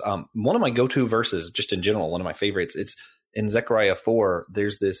like this. One of my go-to verses, just in general, one of my favorites, it's in Zechariah 4.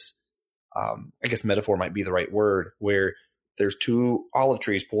 There's this, I guess metaphor might be the right word, where there's two olive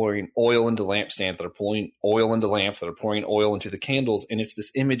trees pouring oil into lampstands that are pouring oil into lamps that are pouring oil into the candles. And it's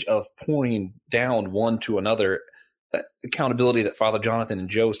this image of pouring down one to another. That accountability that Father Jonathan and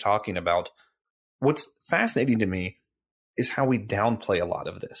Joe is talking about. What's fascinating to me is how we downplay a lot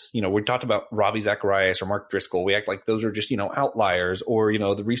of this. We talked about Ravi Zacharias or Mark Driscoll. We act like those are just, outliers, or,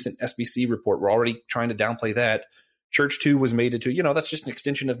 the recent SBC report. We're already trying to downplay that. Church 2 was made into, that's just an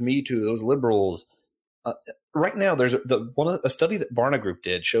extension of Me Too, those liberals. Right now, there's a study that Barna Group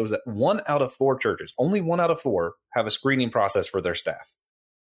did shows that 1 out of 4 churches, only 1 out of 4, have a screening process for their staff.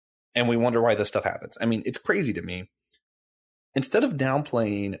 And we wonder why this stuff happens. I mean, it's crazy to me. Instead of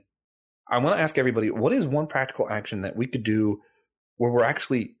downplaying, I want to ask everybody, what is one practical action that we could do where we're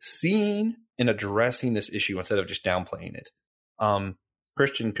actually seeing and addressing this issue instead of just downplaying it?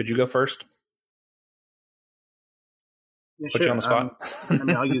 Christian, could you go first? Yeah, Put you on the spot.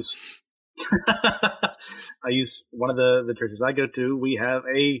 I'll use one of the churches I go to. We have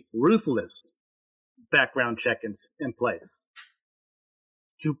a ruthless background check in place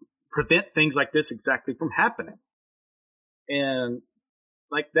to prevent things like this exactly from happening. And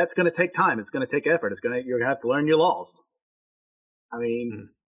that's going to take time. It's going to take effort. You're going to have to learn your laws. I mean,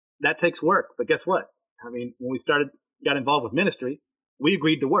 that takes work. But guess what? I mean, when we got involved with ministry, we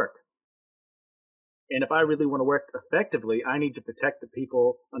agreed to work. And if I really want to work effectively, I need to protect the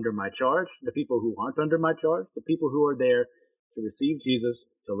people under my charge, the people who aren't under my charge, the people who are there to receive Jesus,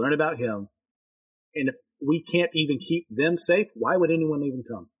 to learn about him. And if we can't even keep them safe, why would anyone even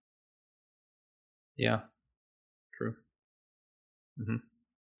come? Yeah, true.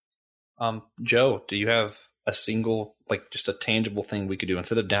 Mm-hmm. Joe, do you have a single, like just a tangible thing we could do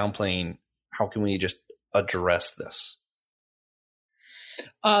instead of downplaying? How can we just address this?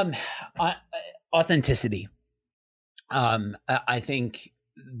 Authenticity. I think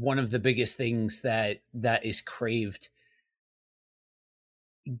one of the biggest things that is craved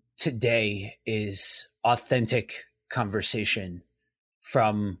today is authentic conversation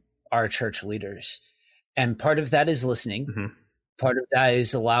from our church leaders. And part of that is listening. Mm-hmm. Part of that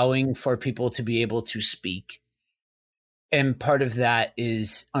is allowing for people to be able to speak. And part of that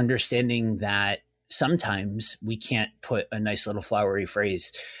is understanding that sometimes we can't put a nice little flowery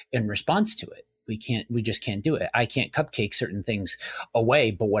phrase in response to it. We just can't do it. I can't cupcake certain things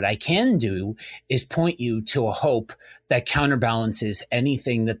away, but what I can do is point you to a hope that counterbalances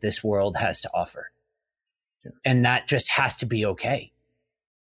anything that this world has to offer. Yeah. And that just has to be okay.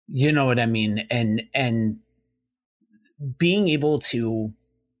 You know what I mean? And being able to,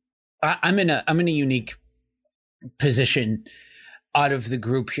 I'm in a unique position out of the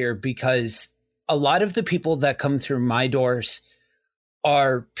group here, because a lot of the people that come through my doors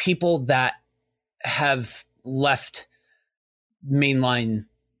are people that have left mainline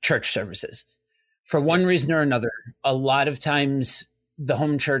church services for one reason or another. A lot of times the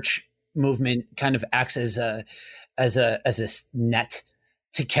home church movement kind of acts as a net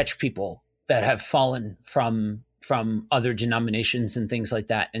to catch people that have fallen from other denominations and things like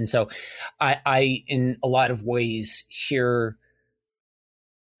that. And so I in a lot of ways hear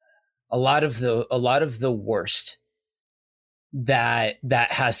a lot of the worst that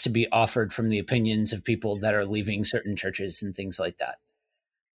has to be offered from the opinions of people that are leaving certain churches and things like that.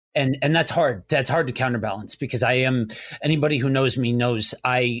 And that's hard. That's hard to counterbalance, because anybody who knows me knows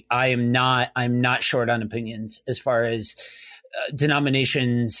I'm not short on opinions as far as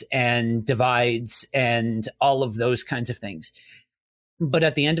denominations and divides and all of those kinds of things. But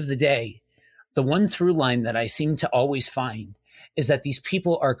at the end of the day, the one through line that I seem to always find is that these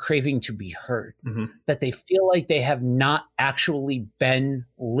people are craving to be heard, mm-hmm. that they feel like they have not actually been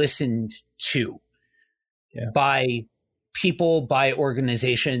listened to by people, by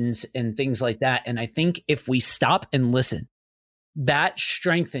organizations and things like that. And I think if we stop and listen, that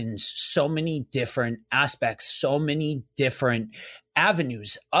strengthens so many different aspects, so many different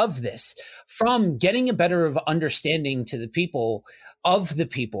avenues of this, from getting a better understanding to the people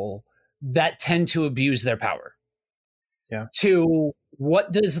that tend to abuse their power. Yeah. To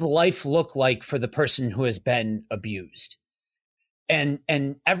what does life look like for the person who has been abused, and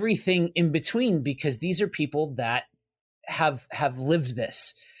everything in between, because these are people that have lived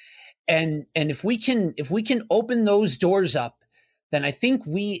this. And if we can open those doors up, then I think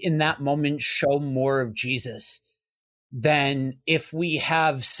we in that moment show more of Jesus than if we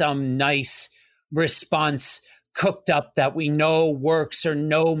have some nice response cooked up that we know works or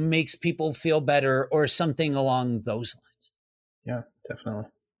know makes people feel better or something along those lines. Yeah, definitely.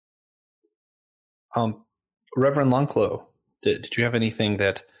 Reverend Longclaw, did you have anything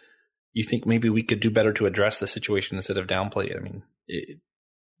that you think maybe we could do better to address the situation instead of downplay it? I mean,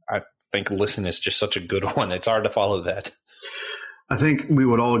 I think listen is just such a good one. It's hard to follow that. I think we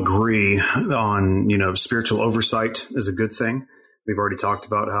would all agree on, spiritual oversight is a good thing. We've already talked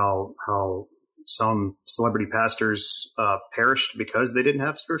about how some celebrity pastors perished because they didn't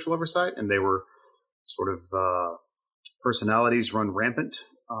have spiritual oversight, and they were sort of personalities run rampant.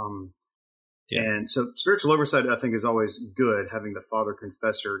 And so spiritual oversight, I think, is always good. Having the father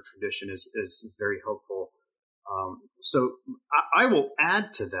confessor tradition is very helpful. So I will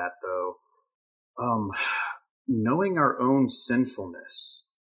add to that, though, knowing our own sinfulness.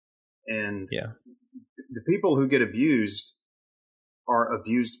 And the people who get abused are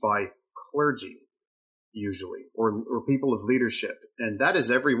abused by clergy, usually, or people of leadership. And that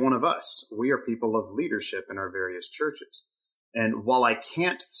is every one of us. We are people of leadership in our various churches. And while I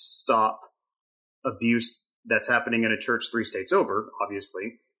can't stop abuse that's happening in a church 3 states over,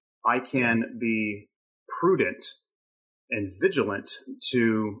 obviously, I can be prudent and vigilant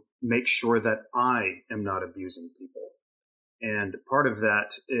to make sure that I am not abusing people. And part of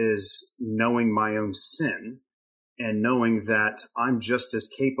that is knowing my own sin and knowing that I'm just as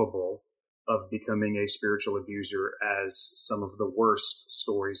capable of becoming a spiritual abuser as some of the worst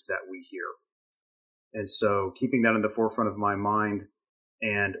stories that we hear. And so keeping that in the forefront of my mind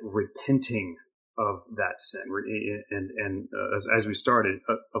and repenting of that sin, and as we started,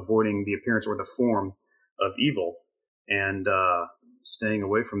 avoiding the appearance or the form of evil, and staying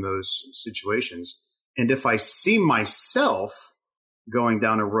away from those situations. And if I see myself going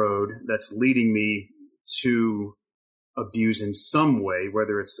down a road that's leading me to abuse in some way,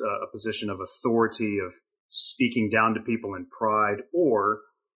 whether it's a position of authority, of speaking down to people in pride, or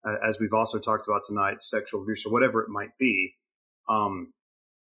as we've also talked about tonight, sexual abuse or whatever it might be,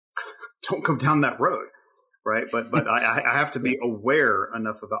 don't go down that road, right? But I have to be aware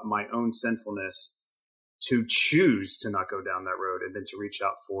enough about my own sinfulness to choose to not go down that road, and then to reach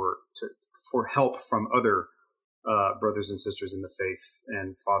out for help from other brothers and sisters in the faith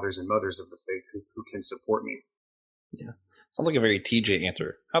and fathers and mothers of the faith who can support me. Yeah. Sounds like a very TJ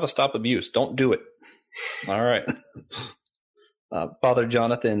answer. How to stop abuse. Don't do it. All right. Father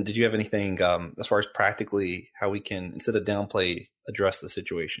Jonathan, did you have anything as far as practically how we can, instead of downplay, address the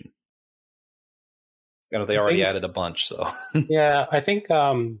situation? I know they already added a bunch, so. Yeah, I think,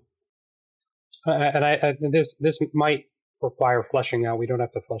 this might require fleshing out. We don't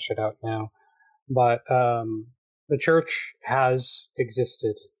have to flesh it out now. But the church has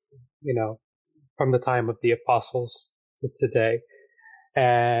existed, from the time of the apostles to today.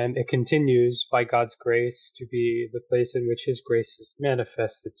 And it continues by God's grace to be the place in which his grace is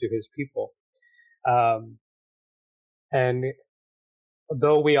manifested to his people. And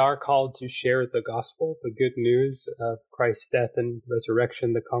though we are called to share the gospel, the good news of Christ's death and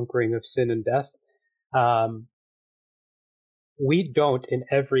resurrection, the conquering of sin and death, we don't in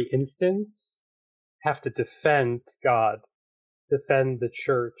every instance have to defend God, defend the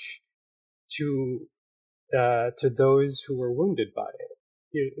church to those who were wounded by it.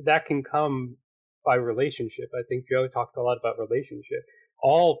 That can come by relationship. I think Joe talked a lot about relationship.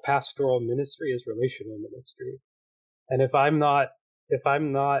 All pastoral ministry is relational ministry. And if I'm not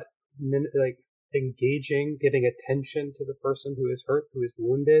engaging, giving attention to the person who is hurt, who is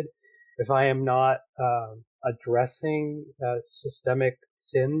wounded, if I am not addressing systemic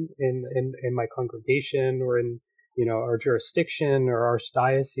sin in my congregation or in our jurisdiction or our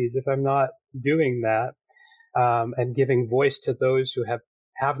diocese, if I'm not doing that and giving voice to those who have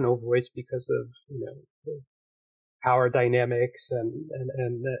no voice because of power dynamics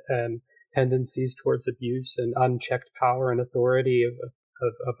and tendencies towards abuse and unchecked power and authority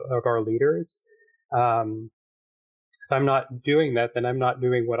of our leaders, if I'm not doing that, then I'm not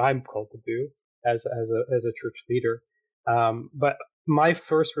doing what I'm called to do as a church leader. But my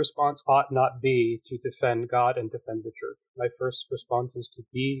first response ought not be to defend God and defend the church. My first response is to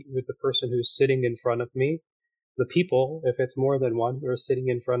be with the person who's sitting in front of me, the people, if it's more than one, who are sitting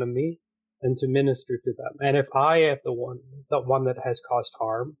in front of me, and to minister to them. And if I am the one that has caused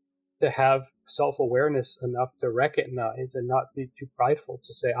harm, to have self-awareness enough to recognize and not be too prideful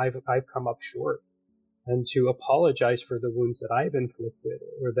to say, I've come up short, and to apologize for the wounds that I've inflicted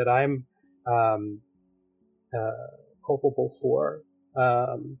or that I'm culpable for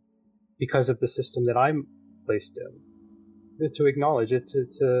because of the system that I'm placed in. To acknowledge it,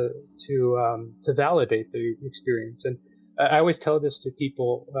 to validate the experience. And I always tell this to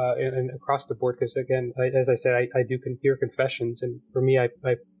people and across the board, because again, as I said, I do hear confessions, and for me, I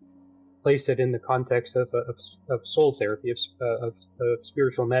place it in the context of soul therapy, of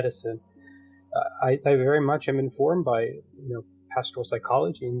spiritual medicine. I very much am informed by pastoral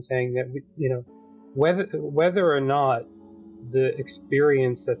psychology and saying that whether or not the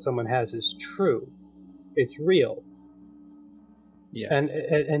experience that someone has is true, it's real. Yeah.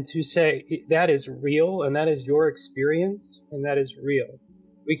 And to say that is real and that is your experience and that is real.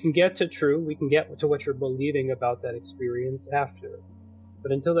 We can get to true, we can get to what you're believing about that experience after.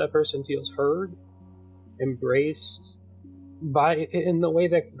 But until that person feels heard, embraced in the way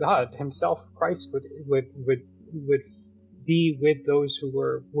that God himself, Christ, would be with those who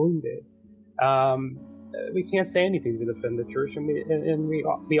were wounded, we can't say anything to defend the church, and we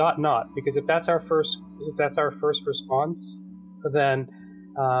ought not, because if that's our first response, then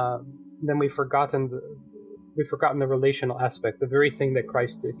we've forgotten the relational aspect, the very thing that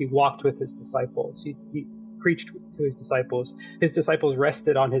Christ did. He walked with his disciples. He preached to his disciples. His disciples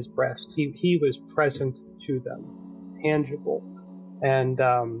rested on his breast. He was present to them, tangible, and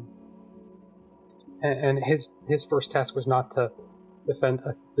his first task was not to defend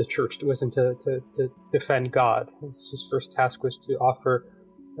the church. It wasn't to defend God. His first task was to offer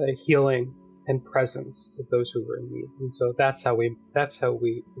healing and presence to those who were in need. And so that's how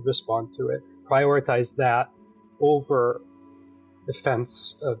we respond to it. Prioritize that over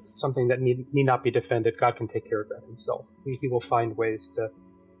defense of something that need not be defended. God can take care of that himself. He will find ways to,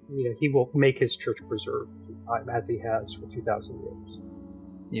 he will make his church preserved as he has for 2,000 years.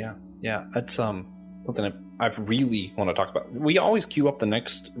 Yeah. That's something that I've really want to talk about. We always queue up the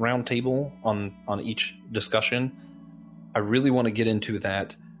next round table on each discussion. I really want to get into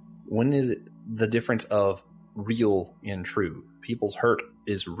that. When is it the difference of real and true? People's hurt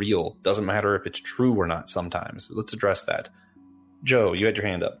is real. Doesn't matter if it's true or not sometimes. Let's address that. Joe, you had your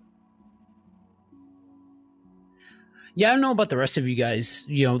hand up. Yeah, I don't know about the rest of you guys.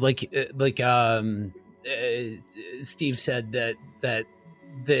 You know, Steve said that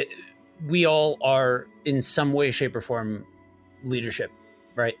we all are in some way, shape, or form leadership,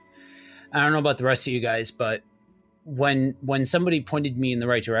 right? I don't know about the rest of you guys, but when somebody pointed me in the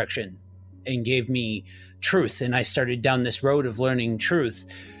right direction and gave me truth, and I started down this road of learning truth,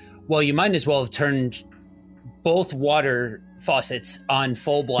 well, you might as well have turned both water faucets on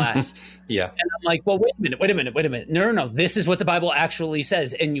full blast. Yeah. And I'm like, well, wait a minute. No. This is what the Bible actually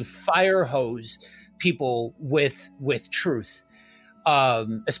says. And you fire hose people with truth,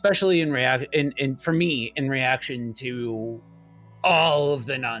 especially for me, in reaction to all of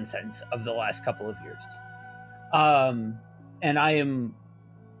the nonsense of the last couple of years. And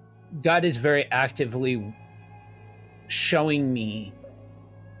God is very actively showing me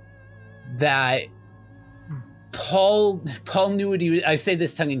that Paul knew what I say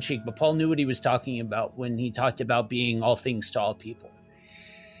this tongue in cheek, but Paul knew what he was talking about when he talked about being all things to all people.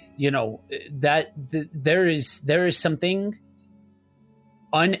 You know, there is something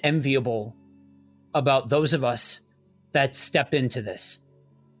unenviable about those of us that step into this.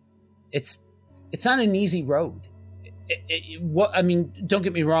 It's not an easy road. Don't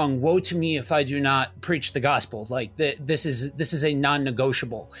get me wrong. Woe to me if I do not preach the gospel. Like this is a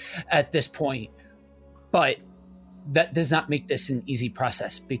non-negotiable at this point. But that does not make this an easy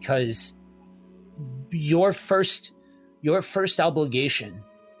process, because your first obligation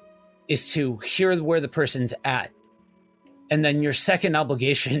is to hear where the person's at, and then your second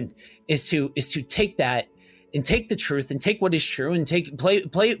obligation is to take that and take the truth and take what is true and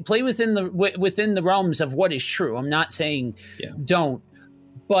play within the realms of what is true. I'm not saying don't,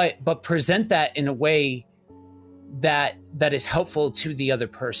 but present that in a way that is helpful to the other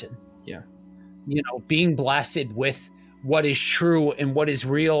person. Yeah. You know, being blasted with what is true and what is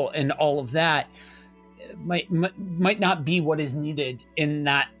real and all of that might not be what is needed in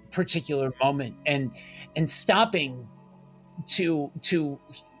that particular moment, and stopping to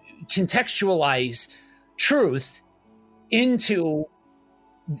contextualize truth into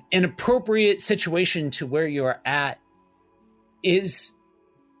an appropriate situation to where you're at is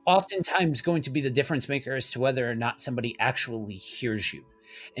oftentimes going to be the difference maker as to whether or not somebody actually hears you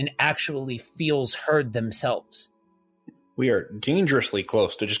and actually feels heard themselves. We are dangerously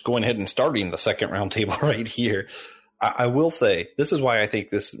close to just going ahead and starting the second round table right here. I will say, this is why I think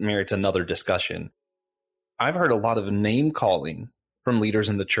this merits another discussion. I've heard a lot of name calling from leaders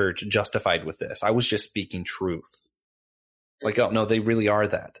in the church justified with this. I was just speaking truth. Like, oh, no, they really are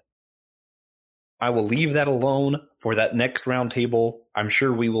that. I will leave that alone for that next round table. I'm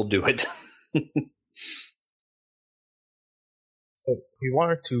sure we will do it. So we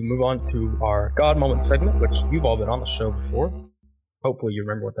wanted to move on to our God Moment segment, which you've all been on the show before. Hopefully you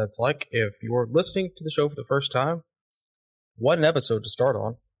remember what that's like. If you're listening to the show for the first time, what an episode to start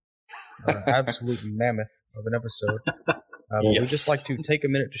on. Absolute mammoth of an episode. Yes. We'd just like to take a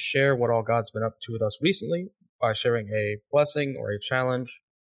minute to share what all God's been up to with us recently by sharing a blessing or a challenge.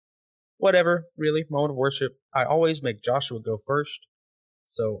 Whatever, really, moment of worship. I always make Joshua go first,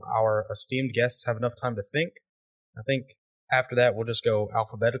 so our esteemed guests have enough time to think. I think after that, we'll just go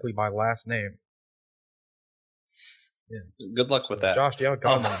alphabetically by last name. Yeah. Good luck with that. Josh, do you have a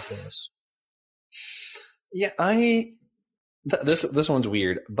God moment for us? Yeah, this one's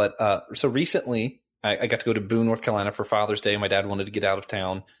weird, but so recently I got to go to Boone, North Carolina for Father's Day. My dad wanted to get out of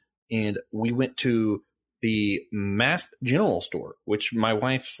town, and we went to the Mass General Store, which my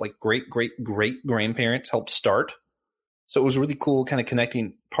wife's like great grandparents helped start. So it was really cool kind of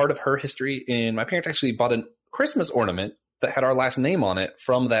connecting part of her history. And my parents actually bought a Christmas ornament that had our last name on it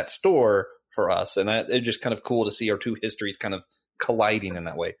from that store for us. And it's just kind of cool to see our two histories kind of colliding in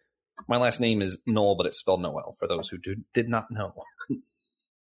that way. My last name is Noel, but it's spelled Noel for those who did not know.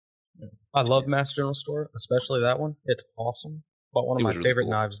 I love Mass General Store, especially that one. It's awesome. Bought one of my favorite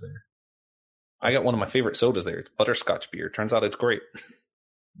knives there. I got one of my favorite sodas there. It's butterscotch beer. Turns out it's great.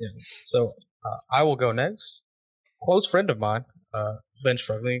 Yeah. So I will go next. Close friend of mine, been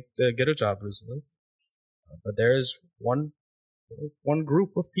struggling to get a job recently. But there is one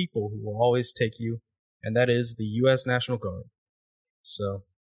group of people who will always take you, and that is the U.S. National Guard. So,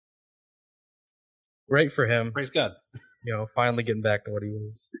 great for him. Praise God. You know, finally getting back to what he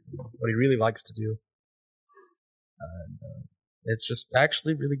really likes to do. And it's just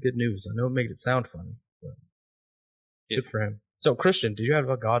actually really good news. I know it made it sound funny, but good for him. So, Christian, do you have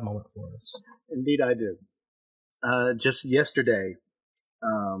a God moment for us? Indeed, I do. Just yesterday,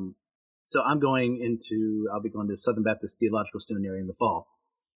 so I'll be going to Southern Baptist Theological Seminary in the fall.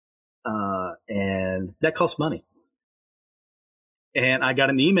 And that costs money. And I got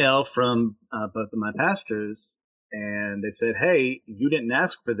an email from both of my pastors and they said, "Hey, you didn't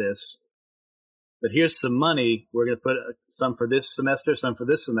ask for this, but here's some money. We're going to put some for this semester, some for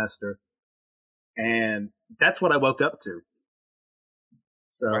this semester." And that's what I woke up to.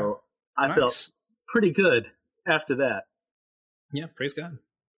 So Right. I Nice. felt pretty good after that. Yeah, praise God.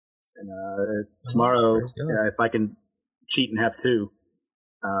 And tomorrow, praise God. if I can cheat and have two,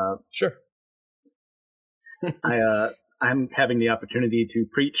 Sure. I'm having the opportunity to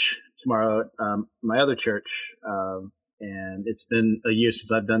preach tomorrow at my other church, and it's been a year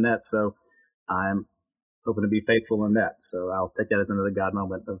since I've done that, so I'm hoping to be faithful in that. So I'll take that as another God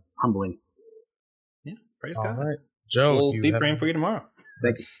moment of humbling. Yeah, praise All God. right. Joe, We'll do you be have- praying for you tomorrow.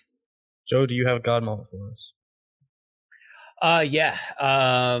 Thank you. Joe, do you have a God moment for us? Yeah.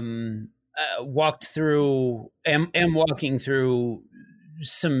 Walked through, am walking through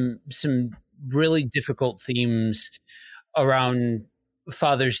some really difficult themes around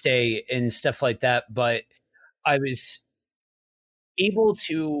Father's Day and stuff like that, but I was able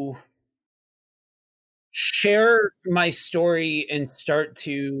to share my story and start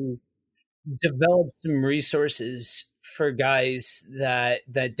to develop some resources for guys that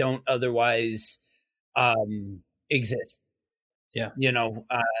don't otherwise exist. Yeah. You know,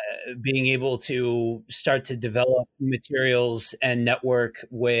 being able to start to develop materials and network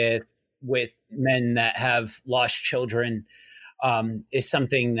with men that have lost children is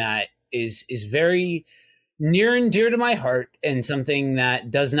something that is very near and dear to my heart, and something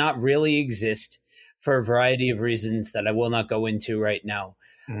that does not really exist for a variety of reasons that I will not go into right now.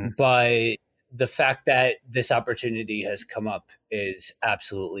 Mhm. But the fact that this opportunity has come up is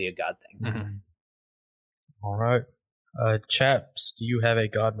absolutely a God thing. Mhm. All right. Chaps, do you have a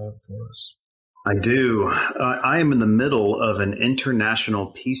God moment for us? I do. I am in the middle of an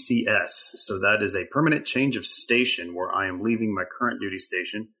international PCS. So that is a permanent change of station where I am leaving my current duty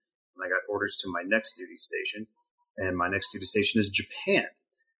station. And I got orders to my next duty station. And my next duty station is Japan.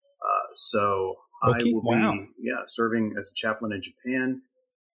 So I Okay, will wow. be serving as a chaplain in Japan.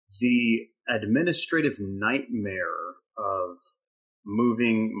 The administrative nightmare of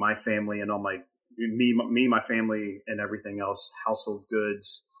moving my family and all my family and everything else, household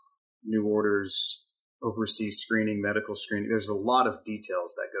goods, new orders, overseas screening, medical screening. There's a lot of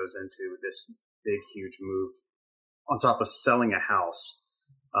details that goes into this big, huge move on top of selling a house.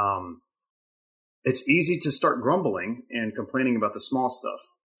 It's easy to start grumbling and complaining about the small stuff.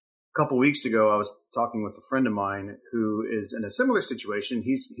 A couple weeks ago, I was talking with a friend of mine who is in a similar situation.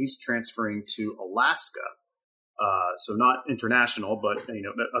 He's transferring to Alaska. So not international, but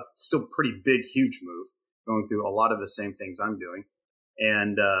a still pretty big, huge move, going through a lot of the same things I'm doing.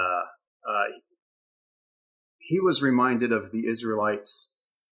 And he was reminded of the Israelites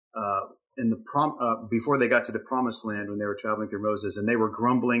in the before they got to the Promised Land when they were traveling through Moses, and they were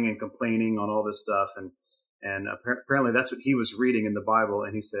grumbling and complaining on all this stuff. And apparently that's what he was reading in the Bible.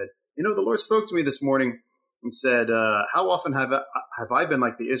 And he said, the Lord spoke to me this morning and said, how often have I been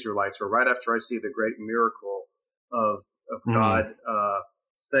like the Israelites, where right after I see the great miracle of God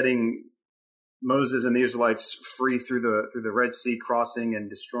setting Moses and the Israelites free through the Red Sea crossing and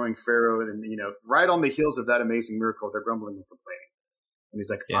destroying Pharaoh, and right on the heels of that amazing miracle, they're grumbling and complaining. And he's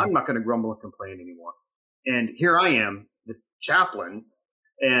like, I'm not going to grumble and complain anymore. And here I am, the chaplain,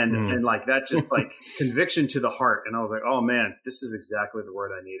 and like that, just like conviction to the heart. And I was like, oh man, this is exactly the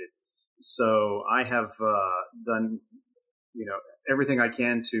word I needed. So I have done, everything I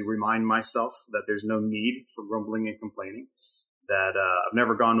can to remind myself that there's no need for grumbling and complaining, that I've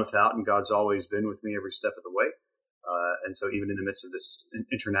never gone without, and God's always been with me every step of the way. And so even in the midst of this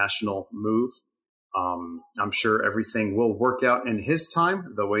international move, I'm sure everything will work out in His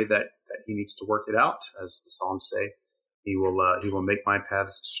time, the way that He needs to work it out. As the Psalms say, He will make my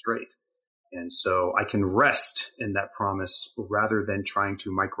paths straight. And so I can rest in that promise rather than trying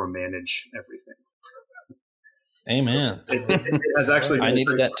to micromanage everything. Amen. It has actually been I a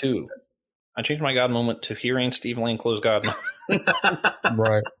needed great that too. process. I changed my God moment to hearing Steve Lane close God.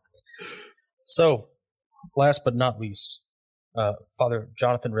 Right. So, last but not least, Father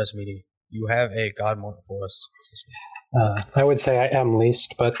Jonathan Resmedi, you have a God moment for us this week. I would say I am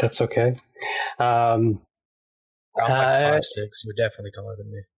least, but that's okay. I'm like 5'6". You're definitely taller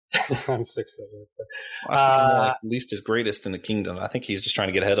than me. I'm 6 foot. I was thinking more like least is greatest in the kingdom. I think he's just trying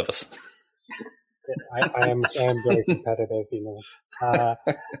to get ahead of us. I am very competitive,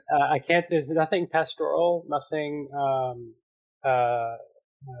 I can't. There's nothing pastoral, nothing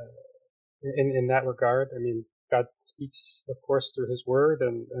in that regard. I mean, God speaks, of course, through His Word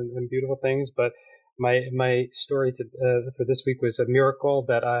and beautiful things. But my story for this week was a miracle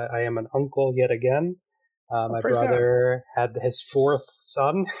that I am an uncle yet again. My praise brother had his fourth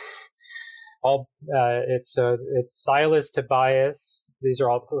son. It's Silas, Tobias. These are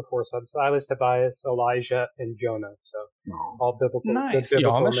all the 4 sons: Silas, Tobias, Elijah, and Jonah. So all biblical, Nice. good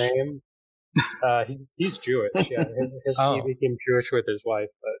biblical Amish? name. He's Jewish. Yeah, he became Jewish with his wife,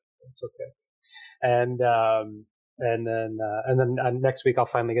 but it's okay. And then next week I'll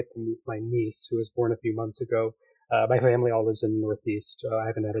finally get to meet my niece, who was born a few months ago. My family all lives in the Northeast, so I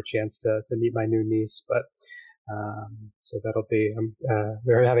haven't had a chance to meet my new niece, but so that'll be.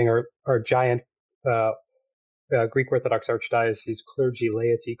 We're having our giant Greek Orthodox Archdiocese Clergy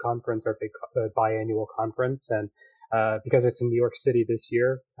Laity Conference, our big biannual conference, and because it's in New York City this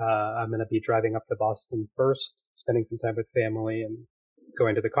year, I'm going to be driving up to Boston first, spending some time with family, and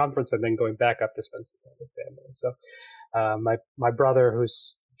going to the conference, and then going back up to spend some time with family. So my brother,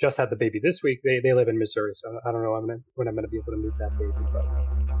 who's just had the baby this week, they live in Missouri, so I don't know when I'm going to be able to meet that baby, but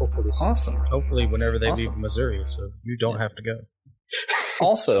hopefully soon. Awesome. Hopefully whenever they Awesome. leave Missouri, so you don't have to go.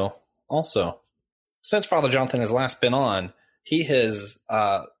 Also, since Father Jonathan has last been on, he has,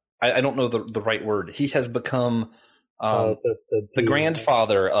 I don't know the right word, he has become the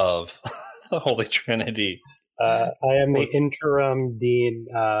grandfather of the Holy Trinity. I am the interim dean,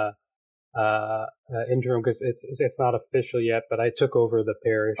 interim because it's not official yet, but I took over the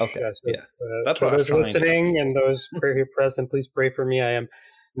parish. Okay, yeah. That's for what I was those trying to do. listening and those here present, please pray for me. I am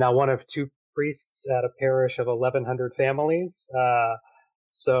now one of 2 priests at a parish of 1,100 families.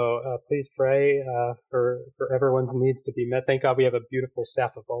 So please pray for everyone's needs to be met. Thank God we have a beautiful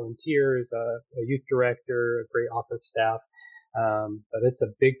staff of volunteers, a youth director, a great office staff. But it's a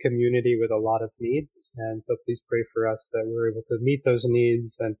big community with a lot of needs, and so please pray for us that we're able to meet those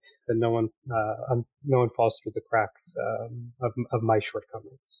needs, and that no one falls through the cracks of my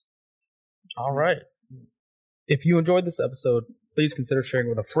shortcomings. All right. If you enjoyed this episode, please consider sharing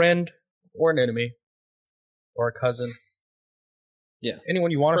with a friend or an enemy or a cousin. Yeah.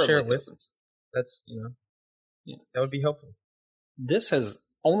 Anyone you want to share it Preferably with. cousins. That's, that would be helpful. This has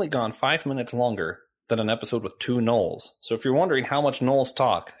only gone 5 minutes longer than an episode with 2 Knowles. So if you're wondering how much Knowles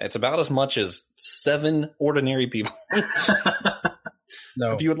talk, it's about as much as 7 ordinary people.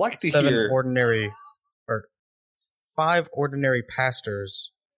 No. If you would like to 7 hear ordinary, or 5 ordinary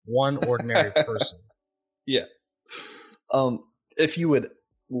pastors, 1 ordinary person. Yeah. If you would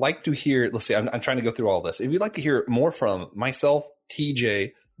like to hear, let's see, I'm trying to go through all this. If you'd like to hear more from myself,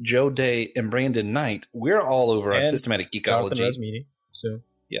 TJ, Joe Day, and Brandon Knight, we're all over on And Systematic Jonathan Geekology. Resmeany, soon.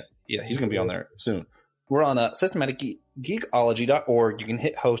 Yeah, he's going to be on there soon. We're on systematicgeekology.org. You can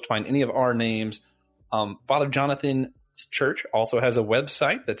hit host, find any of our names. Father Jonathan's church also has a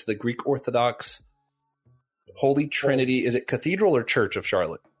website. That's the Greek Orthodox Holy Trinity. Is it Cathedral or Church of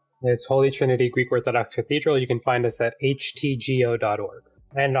Charlotte? It's Holy Trinity Greek Orthodox Cathedral. You can find us at htgo.org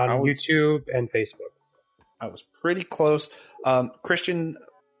and on YouTube and Facebook. I was pretty close. Christian,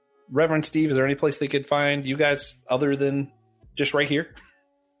 Reverend Steve, is there any place they could find you guys other than just right here?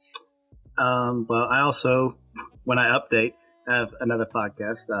 Well, I also, when I update, have another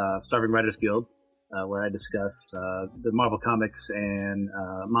podcast, Starving Writers Guild, where I discuss the Marvel comics and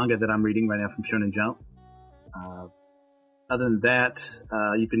manga that I'm reading right now from Shonen Jump. Other than that,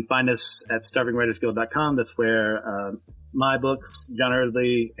 you can find us at starvingwritersguild.com. That's where my books, John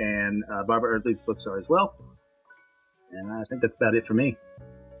Erdley, and Barbara Erdley's books are as well. And I think that's about it for me.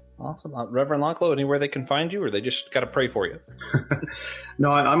 Awesome. Reverend Lanklo, anywhere they can find you, or they just got to pray for you? No,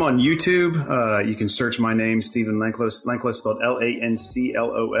 I'm on YouTube. You can search my name, Stephen Lanklos. Lanklos spelled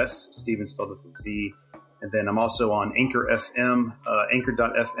Lanclos. Stephen spelled with a V. And then I'm also on Anchor FM,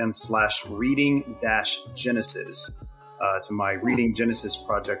 anchor.fm/reading-Genesis. To my Reading Genesis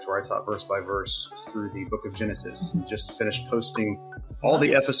project, where I taught verse by verse through the book of Genesis. And just finished posting all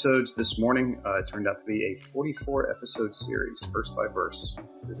the episodes this morning. It turned out to be a 44-episode series, verse by verse.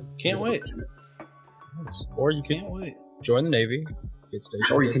 Can't wait. Genesis. Nice. Or you can wait. Join the Navy, get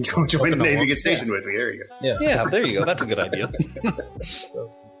stationed. Or you can join the Navy, get stationed with me. There you go. Yeah. Yeah, there you go. That's a good idea.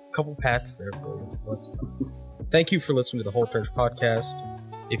 So, a couple paths there for you. But thank you for listening to the Whole Church podcast.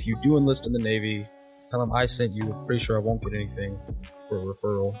 If you do enlist in the Navy, tell them I sent you. I'm pretty sure I won't get anything for a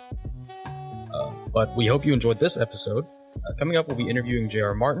referral. But we hope you enjoyed this episode. Coming up, we'll be interviewing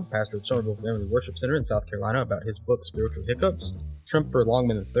J.R. Martin, pastor of Somerville Family Worship Center in South Carolina, about his book, Spiritual Hiccups. Tremper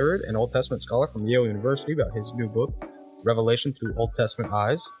Longman III, an Old Testament scholar from Yale University, about his new book, Revelation Through Old Testament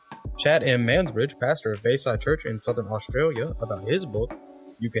Eyes. Chad M. Mansbridge, pastor of Bayside Church in Southern Australia, about his book,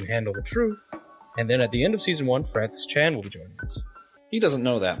 You Can Handle the Truth. And then at the end of Season 1, Francis Chan will be joining us. He doesn't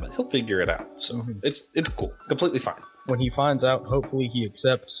know that, but he'll figure it out. So it's cool. Completely fine. When he finds out, hopefully he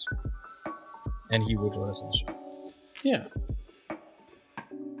accepts, and he will join us on the show. Yeah.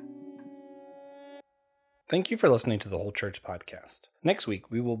 Thank you for listening to the Whole Church Podcast. Next week,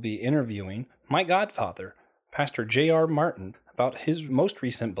 we will be interviewing my godfather, Pastor J.R. Martin, about his most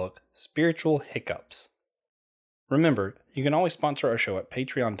recent book, Spiritual Hiccups. Remember, you can always sponsor our show at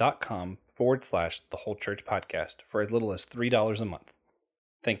patreon.com/The Whole Church Podcast for as little as $3 a month.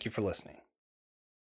 Thank you for listening.